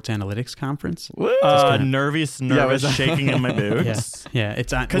Sloan Sports Analytics Conference. Nervous, shaking in my boots. Yeah,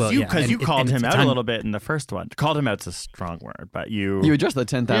 it's on Because you called him out on, a little bit in the first one. Called him out's a strong word, but you addressed the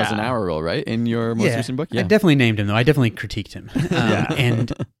 10,000 hour rule, right, in your most recent book? I definitely named him though. I definitely critiqued him.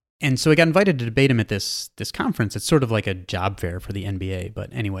 And so I got invited to debate him at this conference. It's sort of like a job fair for the NBA, but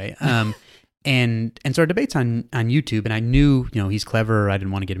anyway. And so our debate's on YouTube, and I knew, he's clever. I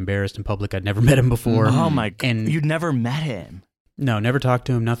didn't want to get embarrassed in public. I'd never met him before. Oh my God. And you'd never met him? No, never talked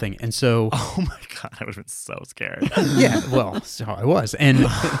to him, nothing. And so... Oh my God, I would have been so scared. Yeah, well, so I was. And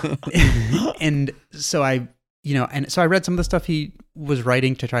so I read some of the stuff he was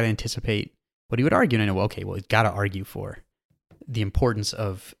writing to try to anticipate what he would argue. And I know, he's got to argue for the importance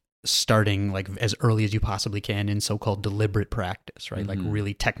of starting like as early as you possibly can in so-called deliberate practice, right? Mm-hmm. Like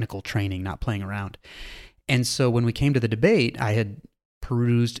really technical training, not playing around. And so when we came to the debate, I had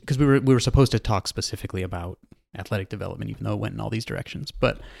perused, because we were supposed to talk specifically about athletic development, even though it went in all these directions.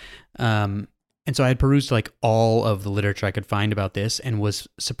 But and so I had perused like all of the literature I could find about this, and was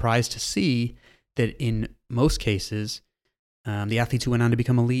surprised to see that in most cases, the athletes who went on to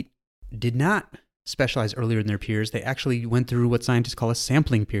become elite did not specialize earlier than their peers. They actually went through what scientists call a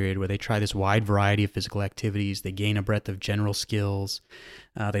sampling period, where they try this wide variety of physical activities. They gain a breadth of general skills.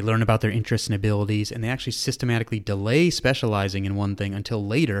 They learn about their interests and abilities, and they actually systematically delay specializing in one thing until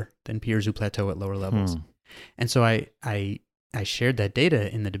later than peers who plateau at lower levels. And so I shared that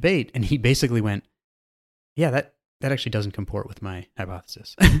data in the debate, and he basically went, yeah, that actually doesn't comport with my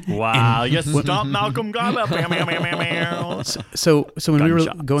hypothesis. Wow, yes, stop Malcolm Gladwell. So when we were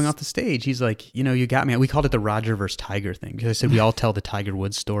Gunshots. going off the stage, he's like, you got me. We called it the Roger versus Tiger thing, because I said we all tell the Tiger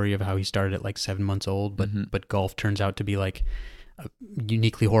Woods story of how he started at like 7 months old, but golf turns out to be like a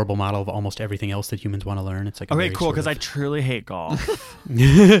uniquely horrible model of almost everything else that humans want to learn. It's like a Okay, very cool, sort because I of- truly hate golf.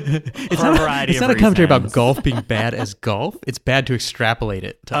 it's For a variety it's of not a commentary about reasons. golf being bad as golf. It's bad to extrapolate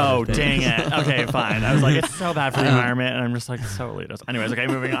it. To Oh, other dang things. it. Okay, fine. I was like, it's so bad for the environment, and I'm just like, so elitist. Anyways, okay,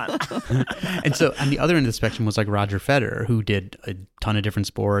 moving on. And so on the other end of the spectrum was like Roger Federer, who did a ton of different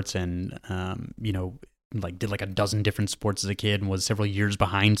sports and, did like a dozen different sports as a kid and was several years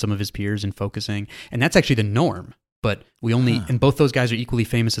behind some of his peers in focusing. And that's actually the norm. But we only, and both those guys are equally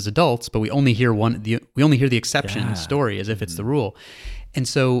famous as adults, but we only hear the exception story as if it's the rule. And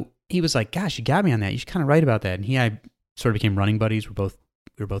so he was like, gosh, you got me on that. You should kind of write about that. And he and I sort of became running buddies. We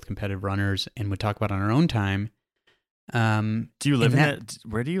were both competitive runners and would talk about it on our own time. Do you live in it?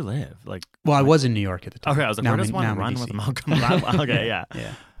 Where do you live? Well, I was in New York at the time. Okay, I was like, Now where I'm does in- one now I'm in run DC. with Malcolm Gladwell? Okay, yeah.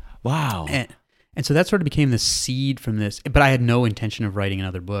 Yeah. Wow. And so that sort of became the seed from this. But I had no intention of writing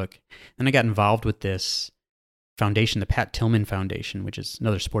another book. Then I got involved with this foundation, the Pat Tillman Foundation, which is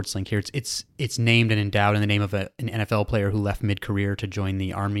another sports link here. It's named and endowed in the name of an NFL player who left mid-career to join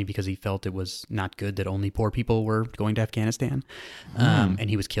the army because he felt it was not good that only poor people were going to Afghanistan. And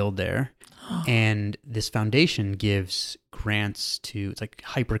he was killed there. And this foundation gives grants to, it's like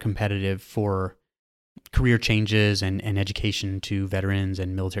hyper competitive for career changes and education to veterans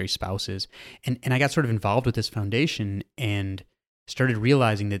and military spouses. And I got sort of involved with this foundation and started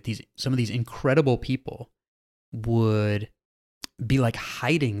realizing that some of these incredible people would be like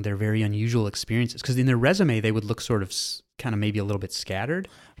hiding their very unusual experiences, because in their resume they would look sort of kind of maybe a little bit scattered.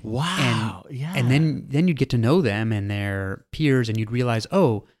 Wow. And then you'd get to know them and their peers, and you'd realize,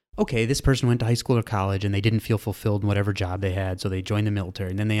 oh, okay, this person went to high school or college and they didn't feel fulfilled in whatever job they had, so they joined the military,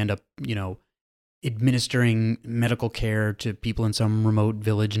 and then they end up, administering medical care to people in some remote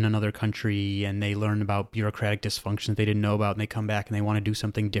village in another country, and they learn about bureaucratic dysfunctions they didn't know about, and they come back and they want to do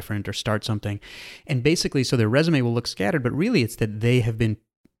something different or start something. And basically, so their resume will look scattered, but really it's that they have been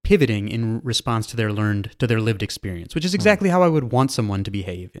pivoting in response to their lived experience, which is exactly how I would want someone to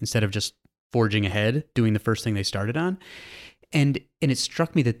behave, instead of just forging ahead, doing the first thing they started on. And it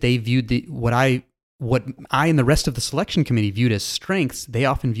struck me that they viewed what I and the rest of the selection committee viewed as strengths, they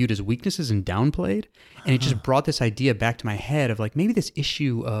often viewed as weaknesses and downplayed. And it just brought this idea back to my head of like, maybe this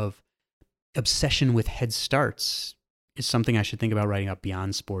issue of obsession with head starts is something I should think about writing up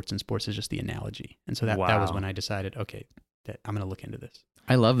beyond sports, and sports is just the analogy. And so that was when I decided, okay, that I'm going to look into this.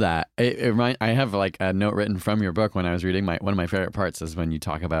 I love that. I have like a note written from your book when I was reading. One of my favorite parts is when you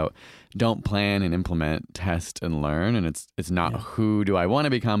talk about don't plan and implement, test and learn. And it's not who do I want to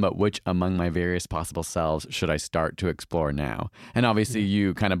become, but which among my various possible selves should I start to explore now? And obviously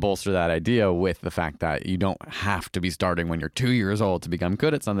you kind of bolster that idea with the fact that you don't have to be starting when you're 2 years old to become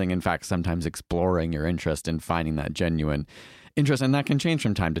good at something. In fact, sometimes exploring your interest and finding that genuine interest, and that can change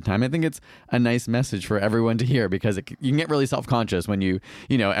from time to time. I think it's a nice message for everyone to hear, because you can get really self-conscious when you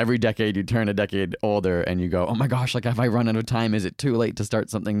every decade you turn a decade older and you go, oh my gosh, like, have I run out of time? Is it too late to start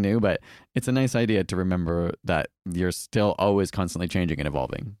something new? But it's a nice idea to remember that you're still always constantly changing and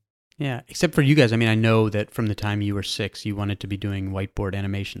evolving. Yeah, except for you guys. I mean, I know that from the time you were 6, you wanted to be doing whiteboard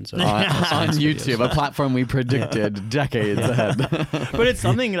animations on YouTube, a platform we predicted decades ahead. But it's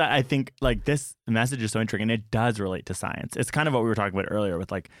something that I think, like, this message is so intriguing. It does relate to science. It's kind of what we were talking about earlier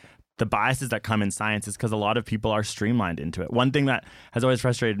with, like, the biases that come in science is because a lot of people are streamlined into it. One thing that has always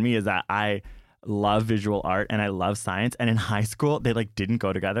frustrated me is that I love visual art and I love science, and in high school they like didn't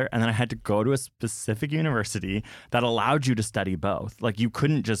go together, and then I had to go to a specific university that allowed you to study both. Like, you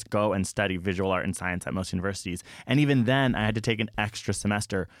couldn't just go and study visual art and science at most universities, and even then I had to take an extra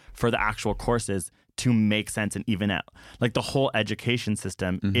semester for the actual courses to make sense and even out. Like, the whole education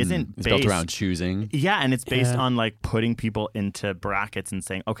system it's built around choosing. Yeah, and it's based on like putting people into brackets and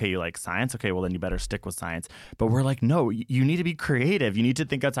saying, okay, you like science? Okay, well then you better stick with science. But we're like, no, you need to be creative. You need to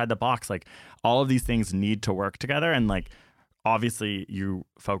think outside the box. Like, all of these things need to work together. And like, obviously you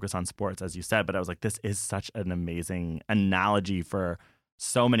focus on sports, as you said, but I was like, this is such an amazing analogy for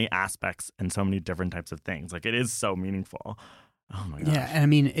so many aspects and so many different types of things. Like, it is so meaningful. Oh my gosh. Yeah, and I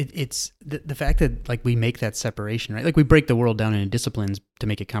mean, it's the fact that like we make that separation, right? Like, we break the world down into disciplines to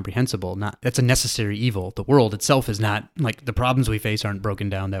make it comprehensible. That's a necessary evil. The world itself is not, like, the problems we face aren't broken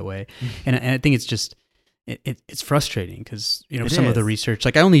down that way. And I think it's just it's frustrating because some of the research,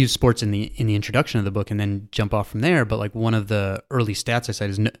 like, I only use sports in the introduction of the book and then jump off from there. But like, one of the early stats I cite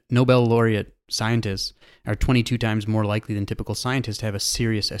is Nobel laureate scientists are 22 times more likely than typical scientists to have a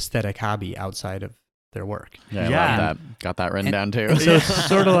serious aesthetic hobby outside of their work. Yeah, I love that. Got that written down too. So it's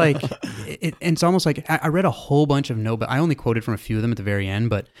sort of like, it's almost like I read a whole bunch of Nobel. I only quoted from a few of them at the very end,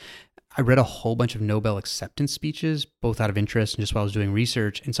 but I read a whole bunch of Nobel acceptance speeches, both out of interest and just while I was doing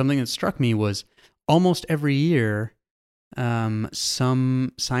research. And something that struck me was almost every year,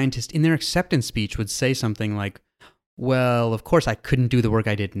 some scientist in their acceptance speech would say something like, well, of course I couldn't do the work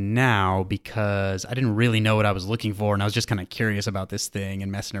I did now because I didn't really know what I was looking for, and I was just kind of curious about this thing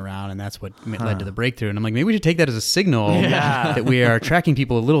and messing around, and that's what led to the breakthrough. And I'm like, maybe we should take that as a signal that we are tracking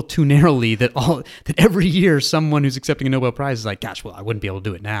people a little too narrowly, that every year someone who's accepting a Nobel Prize is like, gosh, well, I wouldn't be able to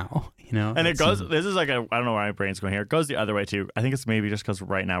do it now. And it goes, this is like I don't know where my brain's going here. It goes the other way too. I think it's maybe just because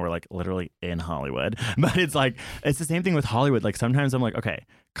right now we're like literally in Hollywood. But it's like, it's the same thing with Hollywood. Like, sometimes I'm like, okay,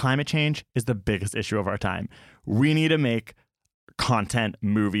 climate change is the biggest issue of our time. We need to make content,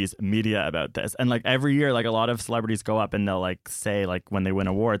 movies, media about this. And like, every year, like, a lot of celebrities go up and they'll like say, like, when they win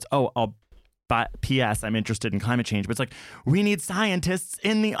awards, but P.S. I'm interested in climate change. But it's like, we need scientists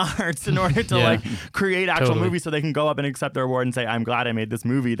in the arts in order to like create actual movies so they can go up and accept their award and say, I'm glad I made this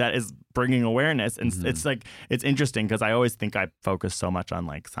movie that is bringing awareness. And it's like, it's interesting because I always think I focus so much on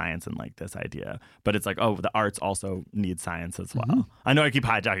like science and like this idea, but it's like, oh, the arts also need science as well. I know I keep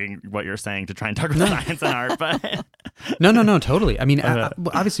hijacking what you're saying to try and talk about science and art, but no, totally. I mean,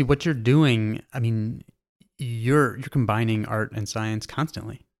 obviously what you're doing, I mean, you're combining art and science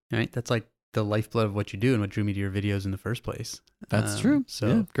constantly, right? That's like the lifeblood of what you do and what drew me to your videos in the first place. That's true. So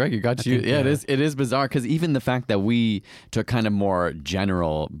yeah, Greg, you got I you. think, Yeah, it is bizarre because even the fact that we took kind of more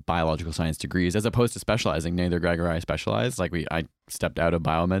general biological science degrees as opposed to specializing, neither Greg or I specialized. Like I stepped out of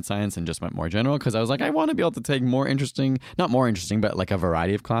biomed science and just went more general because I was like, I want to be able to take not more interesting, but like a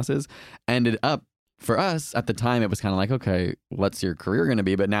variety of classes. Ended up for us at the time, it was kind of like, okay, what's your career going to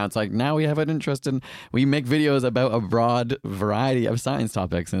be? But now it's like, now we have an interest in, we make videos about a broad variety of science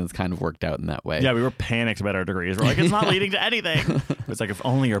topics, and it's kind of worked out in that way. Yeah, we were panicked about our degrees. We're like, it's not leading to anything. It's like, if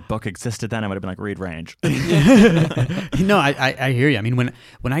only your book existed then, I would have been like, read Range. No, I hear you. I mean, when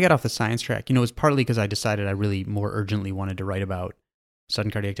I got off the science track, it was partly because I decided I really more urgently wanted to write about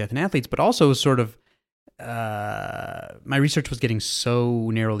sudden cardiac death in athletes, but also sort of my research was getting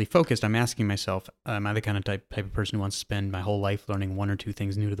so narrowly focused. I'm asking myself, am I the kind of type of person who wants to spend my whole life learning one or two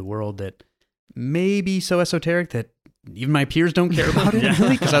things new to the world that may be so esoteric that even my peers don't care about it?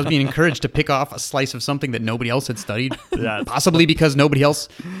 Really? Because I was being encouraged to pick off a slice of something that nobody else had studied, possibly because nobody else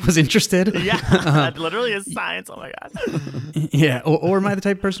was interested. Yeah, that literally is science. Oh my God. Yeah, or am I the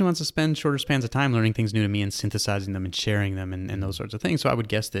type of person who wants to spend shorter spans of time learning things new to me and synthesizing them and sharing them and those sorts of things? So I would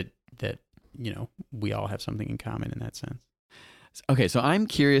guess that we all have something in common in that sense. Okay, so I'm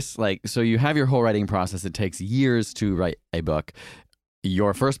curious, so you have your whole writing process. It takes years to write a book.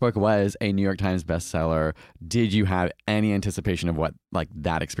 Your first book was a New York Times bestseller. Did you have any anticipation of what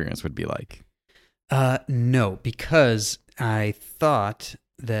that experience would be like? No, because I thought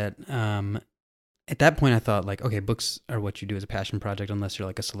that at that point I thought okay, books are what you do as a passion project unless you're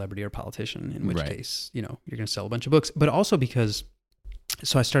like a celebrity or politician, in which case, you're going to sell a bunch of books. But also because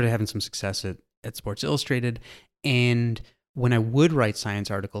so I started having some success at Sports Illustrated, and when I would write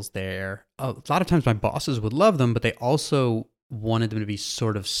science articles there, a lot of times my bosses would love them, but they also wanted them to be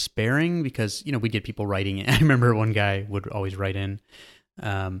sort of sparing because, we'd get people writing in. I remember one guy would always write in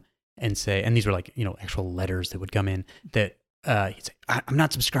and say, and these were actual letters that would come in that he'd say, I'm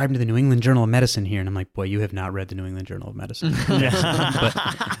not subscribing to the New England Journal of Medicine here. And I'm like, boy, you have not read the New England Journal of Medicine.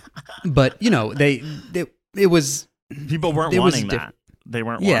 but it was... People weren't wanting that. They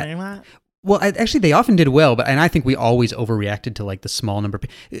weren't wanting that? Well, actually, they often did well, and I think we always overreacted to the small number.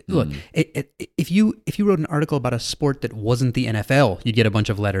 Look, if you wrote an article about a sport that wasn't the NFL, you'd get a bunch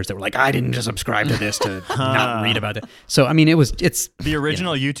of letters that were like, "I didn't just subscribe to this to not read about it." So, I mean, it's the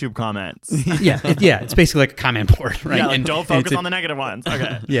original YouTube comments. It's basically like a comment board, right? Yeah, and don't focus on the negative ones.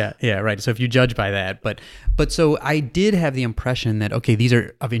 Okay. Yeah, right. So if you judge by that, but so I did have the impression that these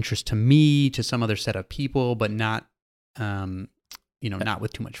are of interest to me, to some other set of people, but not. Not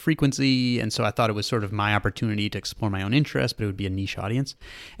with too much frequency. And so I thought it was sort of my opportunity to explore my own interest, but it would be a niche audience.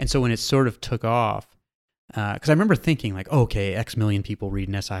 And so when it sort of took off, because I remember thinking okay, X million people read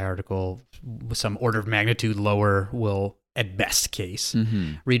an SI article, with some order of magnitude lower will, at best case,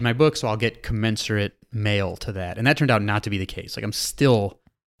 read my book, so I'll get commensurate mail to that. And that turned out not to be the case. I'm still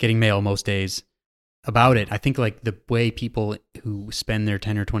getting mail most days about it. I think the way people who spend their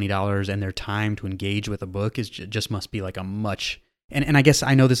 $10 or $20 and their time to engage with a book is just must be a much... And I guess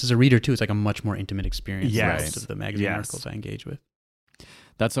I know this as a reader too. It's a much more intimate experience than most of the magazine articles I engage with.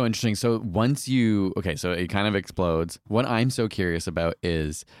 That's so interesting. So so it kind of explodes. What I'm so curious about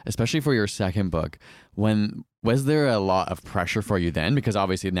is, especially for your second book, was there a lot of pressure for you then? Because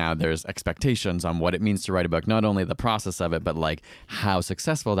obviously now there's expectations on what it means to write a book, not only the process of it, but how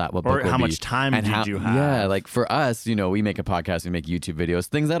successful that book will be. Or how much time did you have? Yeah, for us, we make a podcast, we make YouTube videos,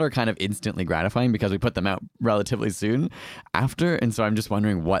 things that are kind of instantly gratifying because we put them out relatively soon after. And so I'm just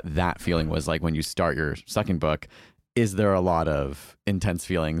wondering what that feeling was like when you start your second book. Is there a lot of intense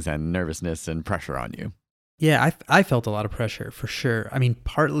feelings and nervousness and pressure on you? Yeah, I felt a lot of pressure for sure. I mean,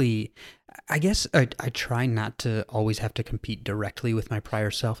 partly, I guess I try not to always have to compete directly with my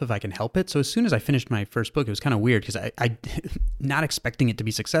prior self if I can help it. So as soon as I finished my first book, it was kind of weird because I not expecting it to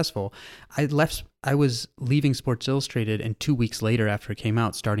be successful. I was leaving Sports Illustrated, and 2 weeks later after it came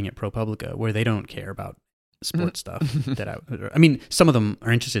out, starting at ProPublica, where they don't care about sports stuff. I mean, some of them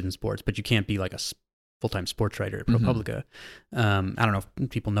are interested in sports, but you can't be a full-time sports writer at ProPublica. I don't know if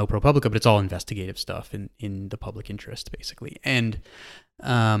people know ProPublica, but it's all investigative stuff in the public interest, basically. And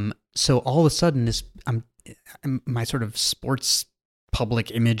so all of a sudden, my sort of sports public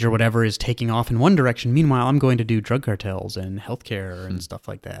image or whatever is taking off in one direction. Meanwhile, I'm going to do drug cartels and healthcare and stuff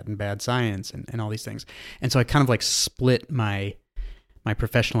like that, and bad science and all these things. And so I kind of split my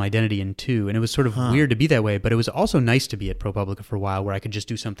professional identity in two, and it was sort of weird to be that way, but it was also nice to be at ProPublica for a while where I could just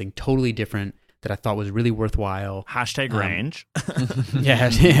do something totally different that I thought was really worthwhile. #range.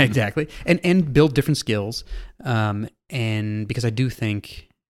 Yeah, exactly. And build different skills. And because I do think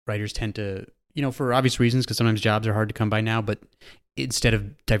writers tend to for obvious reasons, because sometimes jobs are hard to come by now, but instead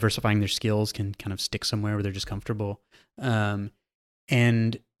of diversifying their skills, can kind of stick somewhere where they're just comfortable.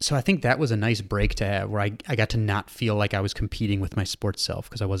 And so I think that was a nice break to have, where I got to not feel like I was competing with my sports self,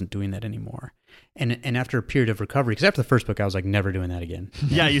 because I wasn't doing that anymore. And after a period of recovery, because after the first book, I was like, never doing that again.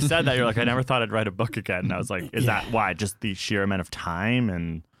 Yeah, you said that. You're like, I never thought I'd write a book again. And I was like, is that why? Just the sheer amount of time?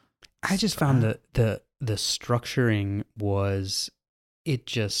 And I just found the structuring was, it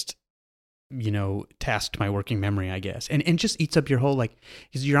just, tasked my working memory, I guess. And just eats up your whole,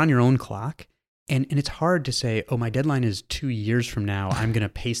 because you're on your own clock. And it's hard to say, oh, my deadline is 2 years from now. I'm going to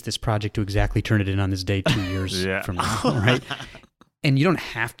pace this project to exactly turn it in on this day 2 years from now, right? And you don't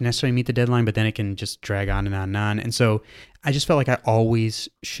have to necessarily meet the deadline, but then it can just drag on and on and on. And so I just felt like I always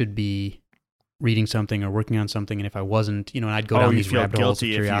should be reading something or working on something. And if I wasn't, and I'd go down these rabbit holes of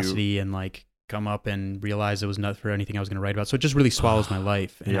curiosity and come up and realize it was not for anything I was going to write about. So it just really swallows my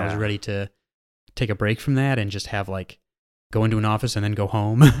life. And I was ready to take a break from that and just have go into an office and then go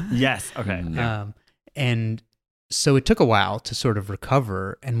home. Yes. Okay. And so it took a while to sort of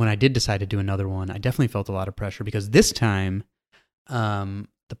recover. And when I did decide to do another one, I definitely felt a lot of pressure, because this time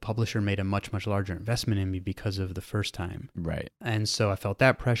the publisher made a much, much larger investment in me because of the first time. Right. And so I felt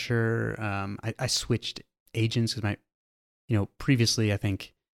that pressure. I switched agents because previously I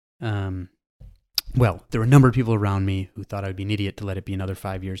think, there were a number of people around me who thought I'd be an idiot to let it be another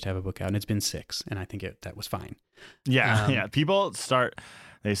 5 years to have a book out, and it's been 6, and I think that was fine. Yeah, People start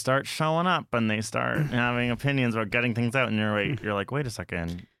showing up, and they start having opinions about getting things out, and you're like, wait a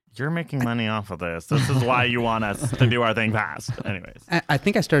second, you're making money off of this. This is why you want us to do our thing fast. Anyways, I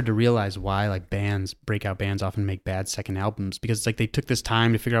think I started to realize why breakout bands often make bad second albums, because it's they took this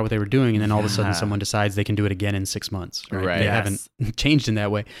time to figure out what they were doing, and then all of a sudden someone decides they can do it again in 6 months. Right? They haven't changed in that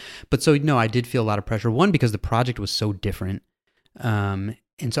way. But so I did feel a lot of pressure. One, because the project was so different.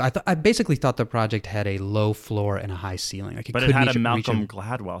 And so I basically thought the project had a low floor and a high ceiling. It had a Malcolm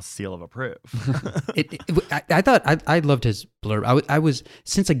Gladwell seal of approve. I thought I loved his blurb. I was,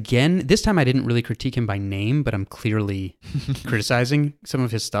 since again, this time I didn't really critique him by name, but I'm clearly criticizing some of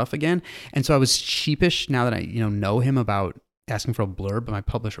his stuff again. And so I was sheepish now that I know him about asking for a blurb, but my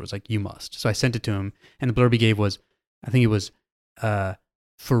publisher was like, you must. So I sent it to him, and the blurb he gave was, I think it was,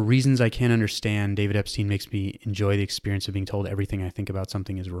 for reasons I can't understand, David Epstein makes me enjoy the experience of being told everything I think about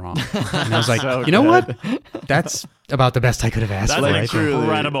something is wrong. And I was like, you know what? That's about the best I could have asked for. That's an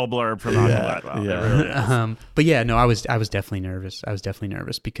incredible blurb from Malcolm Gladwell. Yeah. It really is. But yeah, no, I was definitely nervous. I was definitely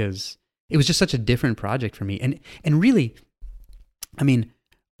nervous because it was just such a different project for me. And really, I mean,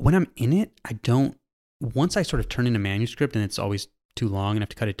 when I'm in it, once I sort of turn in a manuscript and it's always too long and I have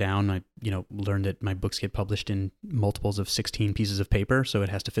to cut it down, I learned that my books get published in multiples of 16 pieces of paper, so it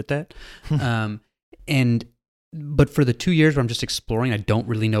has to fit that. But for the 2 years where I'm just exploring, I don't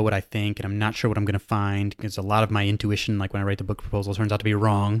really know what I think, and I'm not sure what I'm going to find, because a lot of my intuition, like when I write the book proposal, turns out to be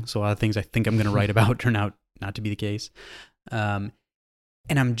wrong. So a lot of things I think I'm going to write about turn out not to be the case. And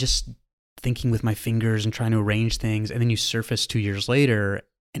I'm just thinking with my fingers and trying to arrange things, and then you surface 2 years later,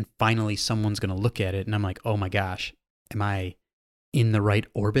 and finally someone's going to look at it, and I'm like, oh my gosh, am I in the right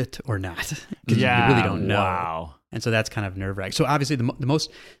orbit or not? Because you really don't know. Wow. And so that's kind of nerve-wracking. So obviously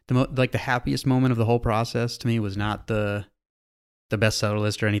the happiest moment of the whole process to me was not the bestseller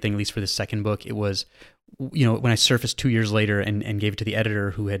list or anything, at least for the second book. It was, when I surfaced 2 years later and gave it to the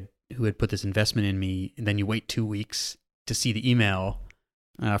editor who had put this investment in me, and then you wait 2 weeks to see the email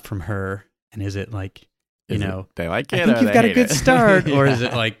from her, and is it like, they like it, I think you've got a good start, or is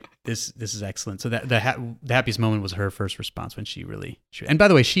it like, this is excellent? So that the happiest moment was her first response when she and by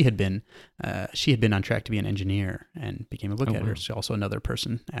the way, she had been on track to be an engineer and became a book editor. She's also another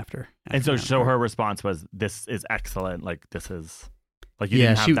person after and so her response was, this is excellent. Like, this is like, you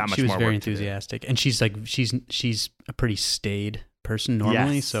didn't have that much more work. She was very enthusiastic, and she's a pretty staid person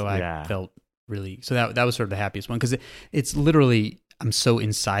normally. Yes, so I felt really, so that was sort of the happiest one, because it's literally, I'm so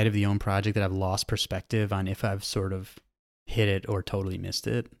inside of the own project that I've lost perspective on if I've sort of hit it or totally missed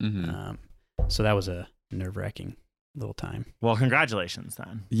it. Mm-hmm. So that was a nerve-wracking little time. Well, congratulations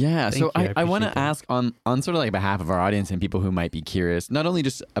then. Yeah. So I want to ask on sort of like behalf of our audience and people who might be curious, not only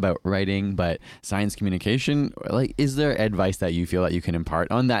just about writing, but science communication, like, is there advice that you feel that you can impart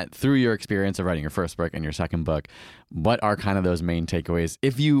on that through your experience of writing your first book and your second book? What are kind of those main takeaways?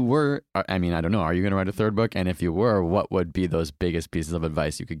 If you were, I mean, I don't know, are you going to write a third book? And if you were, what would be those biggest pieces of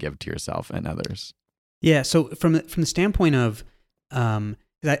advice you could give to yourself and others? Yeah. So from the standpoint of,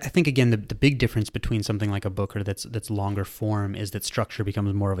 I think, again, the big difference between something like a book or that's longer form is that structure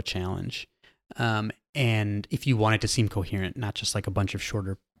becomes more of a challenge. And if you want it to seem coherent, not just like a bunch of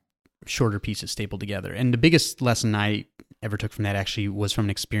shorter pieces stapled together. And the biggest lesson I ever took from that actually was from an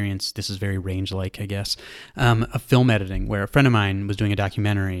experience, this is very Range-like, I guess, of film editing, where a friend of mine was doing a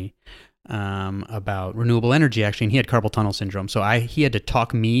documentary about renewable energy, actually, and he had carpal tunnel syndrome. So he had to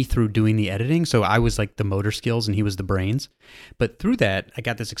talk me through doing the editing. So I was like the motor skills and he was the brains. But through that, I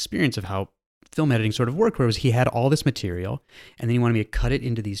got this experience of how film editing sort of worked, where he had all this material, and then he wanted me to cut it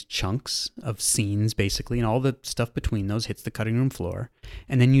into these chunks of scenes, basically, and all the stuff between those hits the cutting room floor.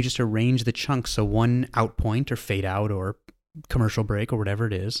 And then you just arrange the chunks so one out point or fade out or commercial break or whatever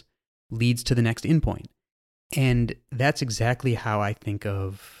it is leads to the next in point. And that's exactly how I think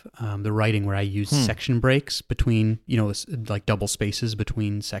of the writing, where I use section breaks between, like double spaces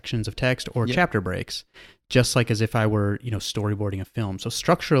between sections of text, or chapter breaks, just like as if I were, storyboarding a film. So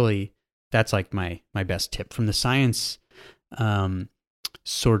structurally, that's like my best tip. From the science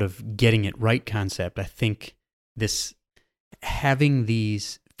sort of getting it right concept, I think this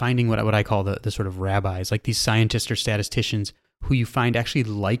finding what I call the sort of rabbis, like these scientists or statisticians who you find actually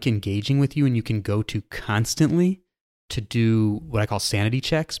like engaging with you and you can go to constantly to do what I call sanity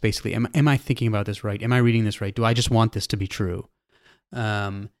checks. Basically, am I thinking about this right? Am I reading this right? Do I just want this to be true?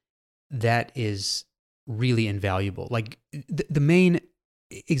 That is really invaluable. Like the main,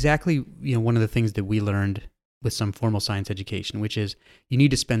 exactly, one of the things that we learned with some formal science education, which is you need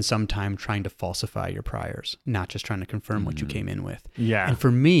to spend some time trying to falsify your priors, not just trying to confirm what you came in with. Yeah. And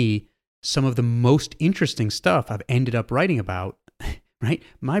for me, some of the most interesting stuff I've ended up writing about, right?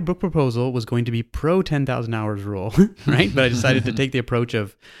 My book proposal was going to be pro 10,000 hours rule, right? But I decided to take the approach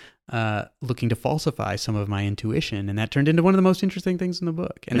of looking to falsify some of my intuition. And that turned into one of the most interesting things in the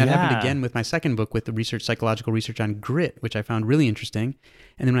book. And that happened again with my second book, with the psychological research on grit, which I found really interesting.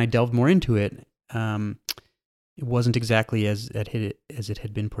 And then when I delved more into it, it wasn't exactly as it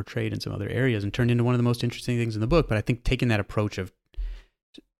had been portrayed in some other areas, and turned into one of the most interesting things in the book. But I think taking that approach of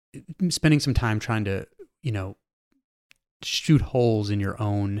spending some time trying to, shoot holes in your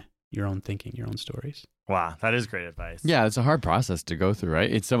own thinking, your own stories. Wow, that is great advice. Yeah, it's a hard process to go through,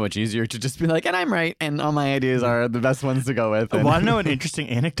 right? It's so much easier to just be like, and I'm right, and all my ideas are the best ones to go with. I want to know an interesting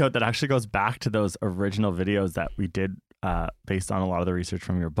anecdote that actually goes back to those original videos that we did based on a lot of the research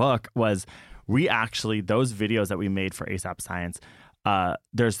from your book. Was those videos that we made for ASAP Science,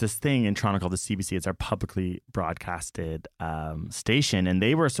 there's this thing in Toronto called the CBC. It's our publicly broadcasted station. And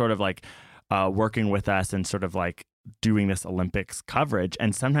they were sort of like working with us and sort of like doing this Olympics coverage.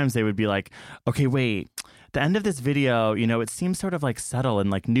 And sometimes they would be like, okay, wait, the end of this video, it seems sort of like subtle and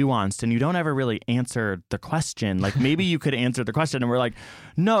like nuanced, and you don't ever really answer the question. Like maybe you could answer the question. And we're like,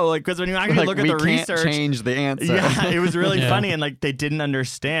 no, like, because when you actually look at the research, change the answer. Yeah, it was really funny. And like they didn't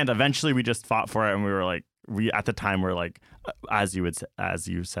understand. Eventually we just fought for it, and we were like, at the time were like, as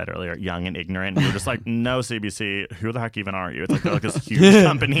you said earlier, young and ignorant. And we were just like, no, CBC, who the heck even are you? It's like they're like this huge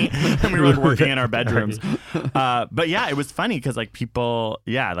company, and we were like working in our bedrooms. But yeah, it was funny because like people,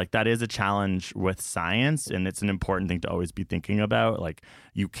 like that is a challenge with science, and it's an important thing to always be thinking about. Like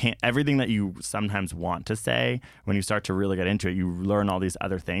you can't, everything that you sometimes want to say, when you start to really get into it, you learn all these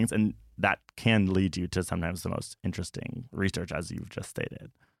other things, and that can lead you to sometimes the most interesting research, as you've just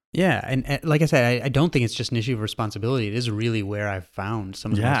stated. Yeah, and like I said, I don't think it's just an issue of responsibility. It is really where I've found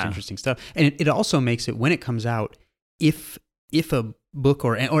some of the most interesting stuff. And it also makes it, when it comes out, if a book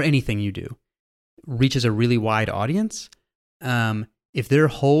or anything you do reaches a really wide audience, if there are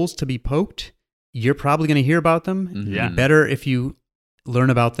holes to be poked, you're probably going to hear about them. Mm-hmm. It'd be better if you learn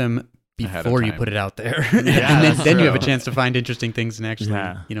about them before you put it out there. And then you have a chance to find interesting things and actually,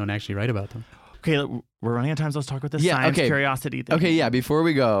 and actually write about them. Okay, we're running out of time, so let's talk about the science curiosity thing. Okay, before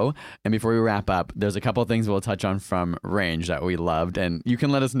we go and before we wrap up, there's a couple of things we'll touch on from Range that we loved, and you can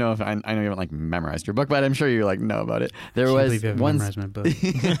let us know if I know you haven't like memorized your book, but I'm sure you like know about it. There was one memorized my book.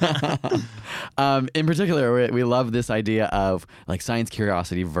 In particular, we love this idea of like science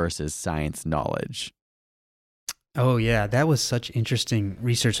curiosity versus science knowledge. Oh yeah, that was such interesting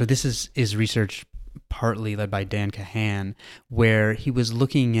research. So this is research partly led by Dan Kahan, where he was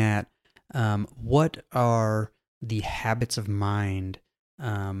looking at what are the habits of mind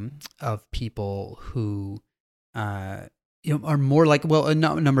of people who are more like, a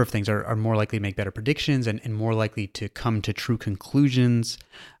number of things are more likely to make better predictions and more likely to come to true conclusions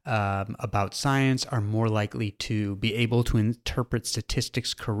about science, are more likely to be able to interpret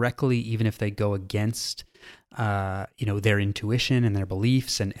statistics correctly, even if they go against their intuition and their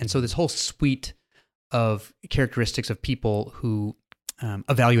beliefs. And so this whole suite of characteristics of people who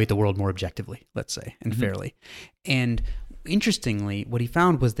evaluate the world more objectively, let's say, and fairly. And interestingly, what he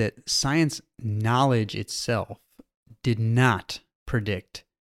found was that science knowledge itself did not predict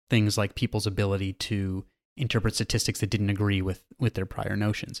things like people's ability to interpret statistics that didn't agree with their prior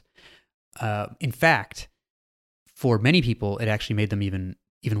notions. In fact, for many people, it actually made them even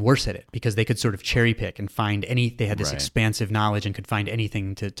worse at it because they could sort of cherry pick and find they had this Right. expansive knowledge and could find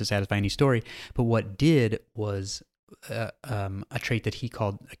anything to satisfy any story. But what did was a trait that he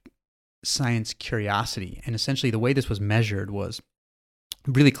called science curiosity. And essentially the way this was measured was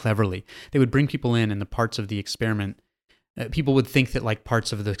really cleverly. They would bring people in and the parts of the experiment, people would think that like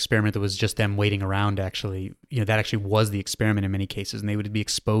parts of the experiment that was just them waiting around actually, that actually was the experiment in many cases. And they would be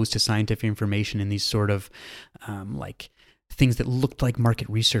exposed to scientific information in these sort of like things that looked like market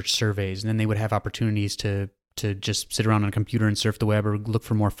research surveys. And then they would have opportunities to just sit around on a computer and surf the web or look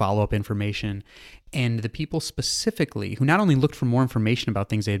for more follow-up information. And the people specifically who not only looked for more information about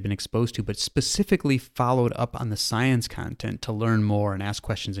things they had been exposed to, but specifically followed up on the science content to learn more and ask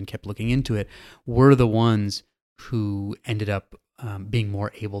questions and kept looking into it, were the ones who ended up being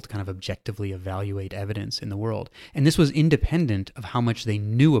more able to kind of objectively evaluate evidence in the world. And this was independent of how much they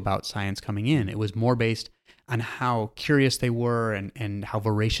knew about science coming in. It was more based on how curious they were and how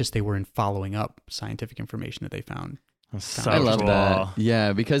voracious they were in following up scientific information that they found. So I love cool. that.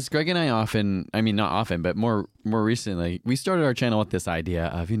 Yeah, because Greg and I often, I mean, not often, but more recently, we started our channel with this idea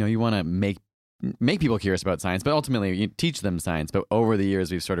of, you want to make people curious about science, but ultimately you teach them science. But over the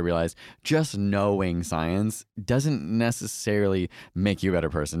years, we've sort of realized just knowing science doesn't necessarily make you a better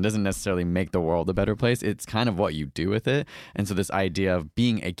person, doesn't necessarily make the world a better place. It's kind of what you do with it. And so this idea of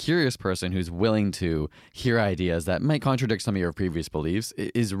being a curious person who's willing to hear ideas that might contradict some of your previous beliefs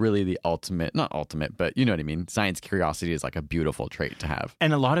is really the ultimate, not ultimate, but you know what I mean? Science curiosity is like a beautiful trait to have.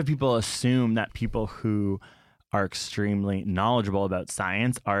 And a lot of people assume that people who are extremely knowledgeable about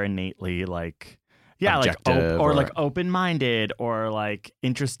science are innately like, objective or like open-minded or like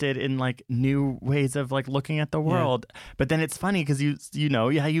interested in like new ways of like looking at the world. But then it's funny because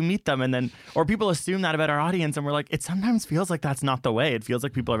you meet them and then, or people assume that about our audience and we're like, it sometimes feels like that's not the way. It feels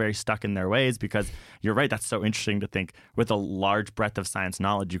like people are very stuck in their ways because you're right. That's so interesting to think with a large breadth of science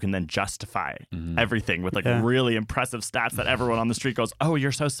knowledge, you can then justify everything with like really impressive stats that everyone on the street goes, oh,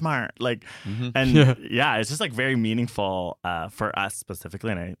 you're so smart. Like, and it's just like very meaningful for us specifically.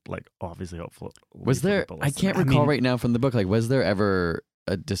 And I like obviously hopefully. Was there, I can't recall right now from the book, like, was there ever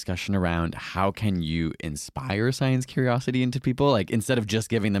a discussion around how can you inspire science curiosity into people? Like, instead of just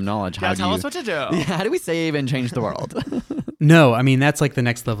giving them knowledge, tell us what to do. Yeah, how do we save and change the world? No, I mean, that's like the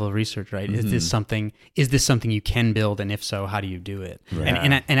next level of research, right? Is this something you can build? And if so, how do you do it? Right.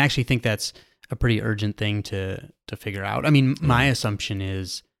 And I actually think that's a pretty urgent thing to figure out. I mean, my assumption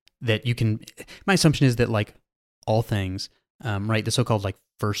is that like all things, right? The so-called like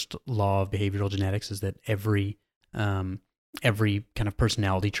first law of behavioral genetics is that every kind of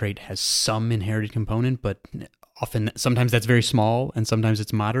personality trait has some inherited component, but sometimes that's very small and sometimes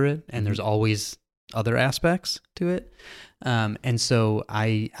it's moderate, and there's always other aspects to it. And so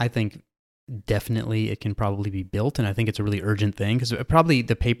I think definitely it can probably be built, and I think it's a really urgent thing because probably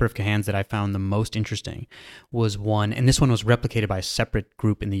the paper of Kahan's that I found the most interesting was one, and this one was replicated by a separate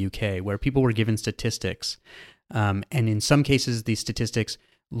group in the UK where people were given statistics. And in some cases, these statistics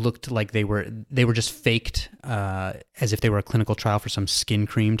looked like they were just faked as if they were a clinical trial for some skin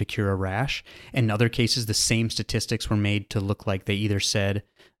cream to cure a rash. And in other cases, the same statistics were made to look like they either said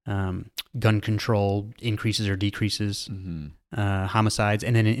gun control increases or decreases homicides.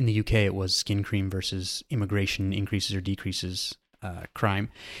 And then in the UK, it was skin cream versus immigration increases or decreases crime.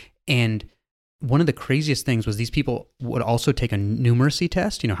 And one of the craziest things was these people would also take a numeracy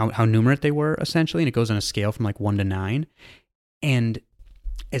test, how numerate they were essentially, and it goes on a scale from like 1 to 9. And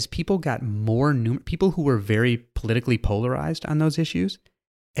as people got more people who were very politically polarized on those issues,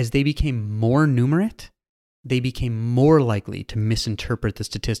 as they became more numerate, they became more likely to misinterpret the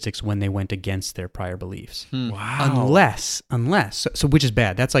statistics when they went against their prior beliefs. Wow. Unless, so which is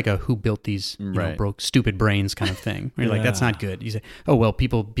bad. That's like a who built these broke stupid brains kind of thing. Where you're like, that's not good. You say, oh, well,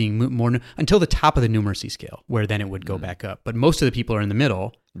 people being more, until the top of the numeracy scale, where then it would go back up. But most of the people are in the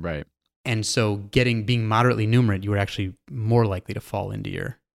middle. Right. And so being moderately numerate, you were actually more likely to fall into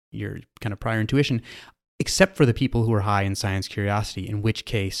your kind of prior intuition, except for the people who are high in science curiosity, in which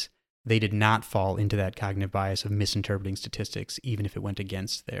case they did not fall into that cognitive bias of misinterpreting statistics, even if it went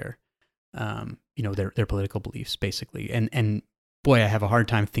against their political beliefs, basically. And boy, I have a hard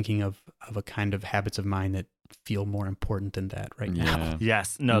time thinking of a kind of habits of mind that feel more important than that right now.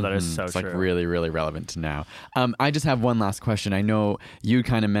 Yes. No, that is so it's true. Like really, really relevant to now. I just have one last question. I know you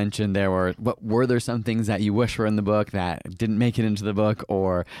kind of mentioned were there some things that you wish were in the book that didn't make it into the book,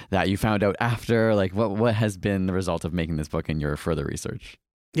 or that you found out after? Like what has been the result of making this book in your further research?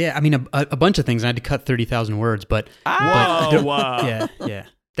 Yeah, I mean, a bunch of things. I had to cut 30,000 words, but... Whoa. Yeah.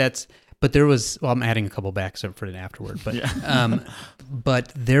 But there was... Well, I'm adding a couple back for it afterward. But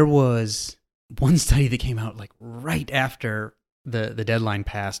but there was one study that came out like right after the deadline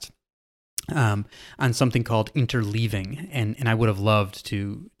passed on something called interleaving, and I would have loved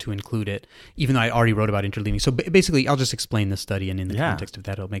to include it, even though I already wrote about interleaving. So basically, I'll just explain the study, and in the context of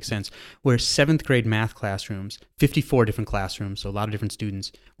that, it'll make sense. Where 7th grade math classrooms, 54 different classrooms, so a lot of different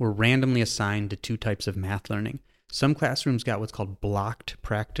students, were randomly assigned to 2 types of math learning. Some classrooms got what's called blocked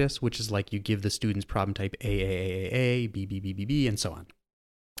practice, which is like you give the students problem type A, B, B, B, B, B, and so on.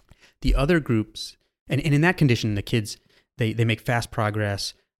 The other groups, and in that condition, the kids, they make fast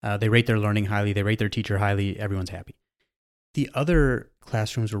progress, they rate their learning highly, they rate their teacher highly, everyone's happy. The other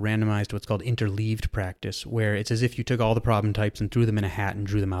classrooms were randomized to what's called interleaved practice, where it's as if you took all the problem types and threw them in a hat and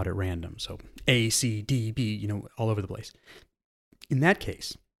drew them out at random. So A, C, D, B, all over the place. In that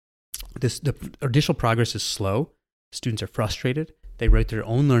case, the initial progress is slow. Students are frustrated. They rate their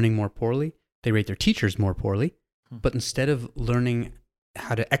own learning more poorly. They rate their teachers more poorly. But instead of learning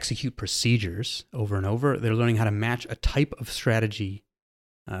how to execute procedures over and over, they're learning how to match a type of strategy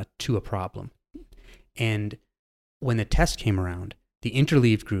to a problem. And when the test came around, the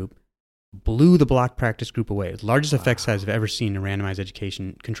interleaved group blew the block practice group away. It was the largest effect size I've ever seen in a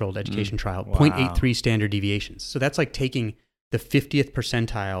randomized controlled education trial, 0.83 standard deviations. So that's like taking the 50th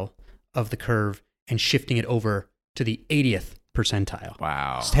percentile of the curve and shifting it over to the 80th percentile.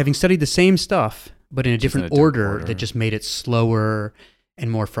 Wow. So having studied the same stuff, but in a different order that just made it slower and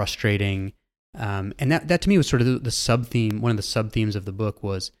more frustrating. And that to me was sort of the sub-theme. One of the sub-themes of the book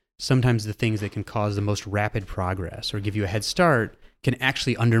was sometimes the things that can cause the most rapid progress or give you a head start can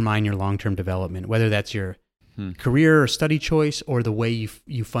actually undermine your long-term development, whether that's your career or study choice or the way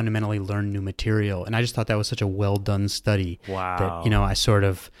you fundamentally learn new material. And I just thought that was such a well-done study that, I sort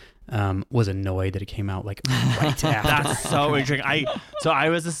of was annoyed that it came out like right after. That's so interesting. I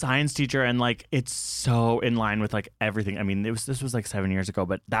was a science teacher, and like it's so in line with like everything. I mean, this was like 7 years ago,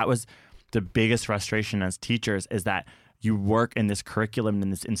 but that was the biggest frustration as teachers, is that you work in this curriculum in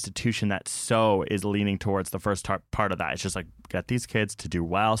this institution that so is leaning towards the first part of that. It's just like, get these kids to do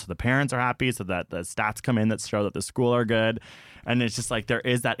well so the parents are happy, so that the stats come in that show that the school are good. And it's just like there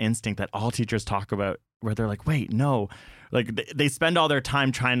is that instinct that all teachers talk about where they're like, wait, no. Like they spend all their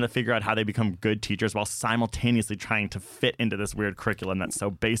time trying to figure out how they become good teachers while simultaneously trying to fit into this weird curriculum that's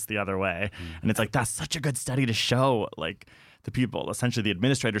so based the other way. And it's like, that's such a good study to show like the people, essentially the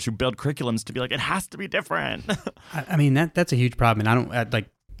administrators who build curriculums, to be like, it has to be different. I mean, that's a huge problem. And I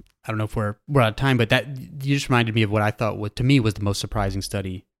don't know if we're out of time, but that you just reminded me of what I thought to me was the most surprising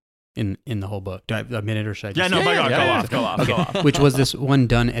study in the whole book. Do I have a minute or should I just... Go off. Which was this one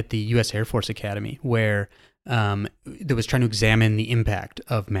done at the U.S. Air Force Academy, where that was trying to examine the impact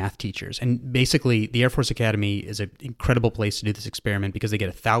of math teachers. And basically, the Air Force Academy is an incredible place to do this experiment because they get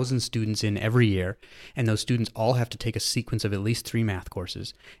 1,000 students in every year, and those students all have to take a sequence of at least 3 math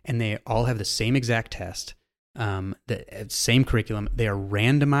courses, and they all have the same exact test. The same curriculum. They are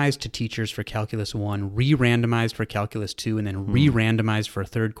randomized to teachers for Calculus 1, re-randomized for Calculus 2, and then re-randomized for a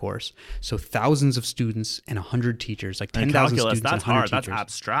third course. So thousands of students and 100 teachers, like 10,000 students that's and 100 hard. teachers. That's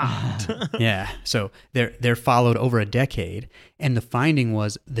abstract. Yeah. So they're followed over a decade, and the finding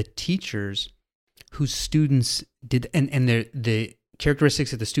was the teachers whose students did, and the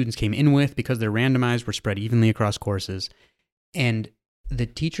characteristics that the students came in with, because they're randomized, were spread evenly across courses, and the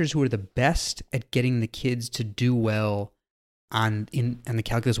teachers who were the best at getting the kids to do well on the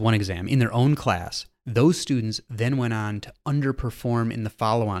Calculus 1 exam in their own class, those students then went on to underperform in the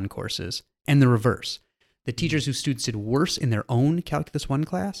follow-on courses, and the reverse. The teachers whose students did worse in their own Calculus 1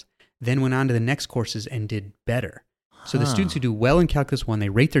 class then went on to the next courses and did better. So the students who do well in Calculus 1, they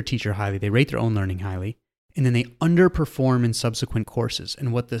rate their teacher highly, they rate their own learning highly, and then they underperform in subsequent courses.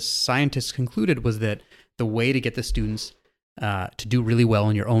 And what the scientists concluded was that the way to get the students to do really well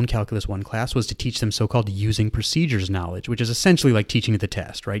in your own Calculus 1 class was to teach them so-called using procedures knowledge, which is essentially like teaching to the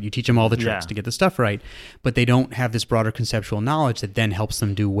test, right? You teach them all the tricks to get the stuff right, but they don't have this broader conceptual knowledge that then helps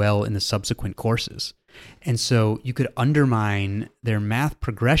them do well in the subsequent courses. And so you could undermine their math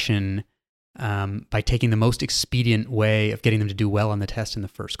progression by taking the most expedient way of getting them to do well on the test in the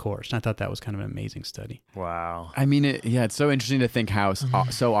first course. And I thought that was kind of an amazing study. Wow. I mean, it's so interesting to think how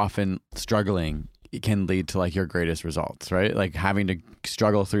so often struggling it can lead to like your greatest results, right? Like having to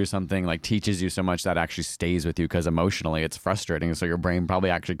struggle through something like teaches you so much that actually stays with you because emotionally it's frustrating. So your brain probably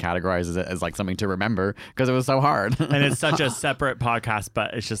actually categorizes it as like something to remember because it was so hard. And it's such a separate podcast,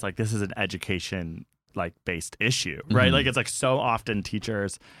 but it's just like, this is an education like based issue, right? Like it's like so often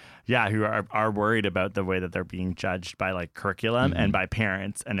teachers who are worried about the way that they're being judged by like curriculum and by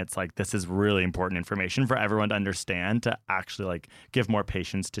parents. And it's like, this is really important information for everyone to understand, to actually like give more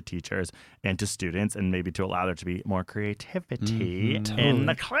patience to teachers and to students, and maybe to allow there to be more creativity in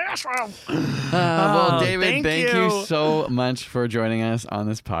the classroom. Well, David, thank you so much for joining us on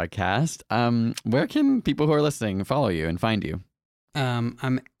this podcast. Where can people who are listening follow you and find you?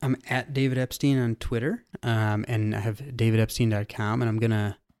 I'm at David Epstein on Twitter, and I have davidepstein.com, and I'm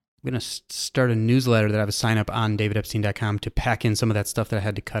gonna start a newsletter that I have a sign up on davidepstein.com to pack in some of that stuff that I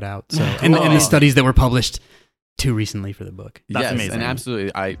had to cut out. So and the studies that were published too recently for the book. That's amazing. And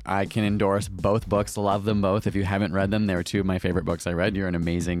absolutely, I can endorse both books. Love them both. If you haven't read them, they were two of my favorite books I read. You're an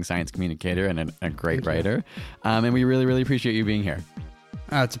amazing science communicator and a great writer, and we really, really appreciate you being here.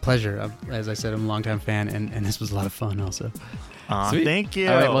 It's a pleasure. As I said, I'm a longtime fan, and this was a lot of fun also. Thank you.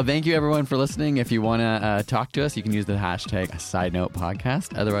 All right. Well, thank you everyone for listening. If you want to talk to us, you can use the hashtag Side Note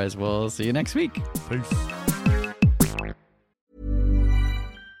Podcast. Otherwise, we'll see you next week. Peace.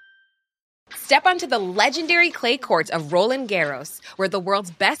 Step onto the legendary clay courts of Roland Garros, where the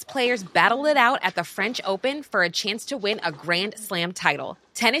world's best players battle it out at the French Open for a chance to win a Grand Slam title.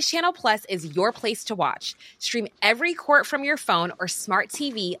 Tennis Channel Plus is your place to watch. Stream every court from your phone or smart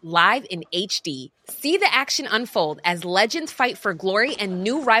TV live in HD. See the action unfold as legends fight for glory and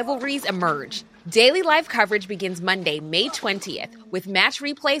new rivalries emerge. Daily live coverage begins Monday, May 20th, with match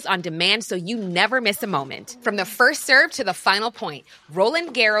replays on demand so you never miss a moment. From the first serve to the final point,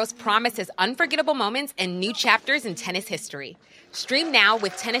 Roland Garros promises unforgettable moments and new chapters in tennis history. Stream now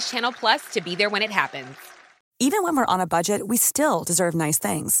with Tennis Channel Plus to be there when it happens. Even when we're on a budget, we still deserve nice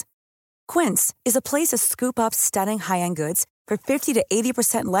things. Quince is a place to scoop up stunning high-end goods for 50 to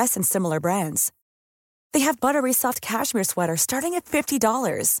 80% less than similar brands. They have buttery soft cashmere sweaters starting at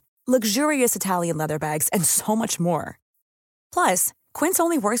 $50, luxurious Italian leather bags, and so much more. Plus, Quince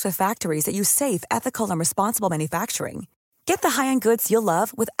only works with factories that use safe, ethical, and responsible manufacturing. Get the high-end goods you'll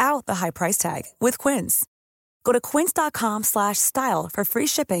love without the high price tag with Quince. Go to quince.com/style for free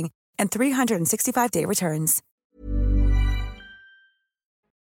shipping and 365-day returns.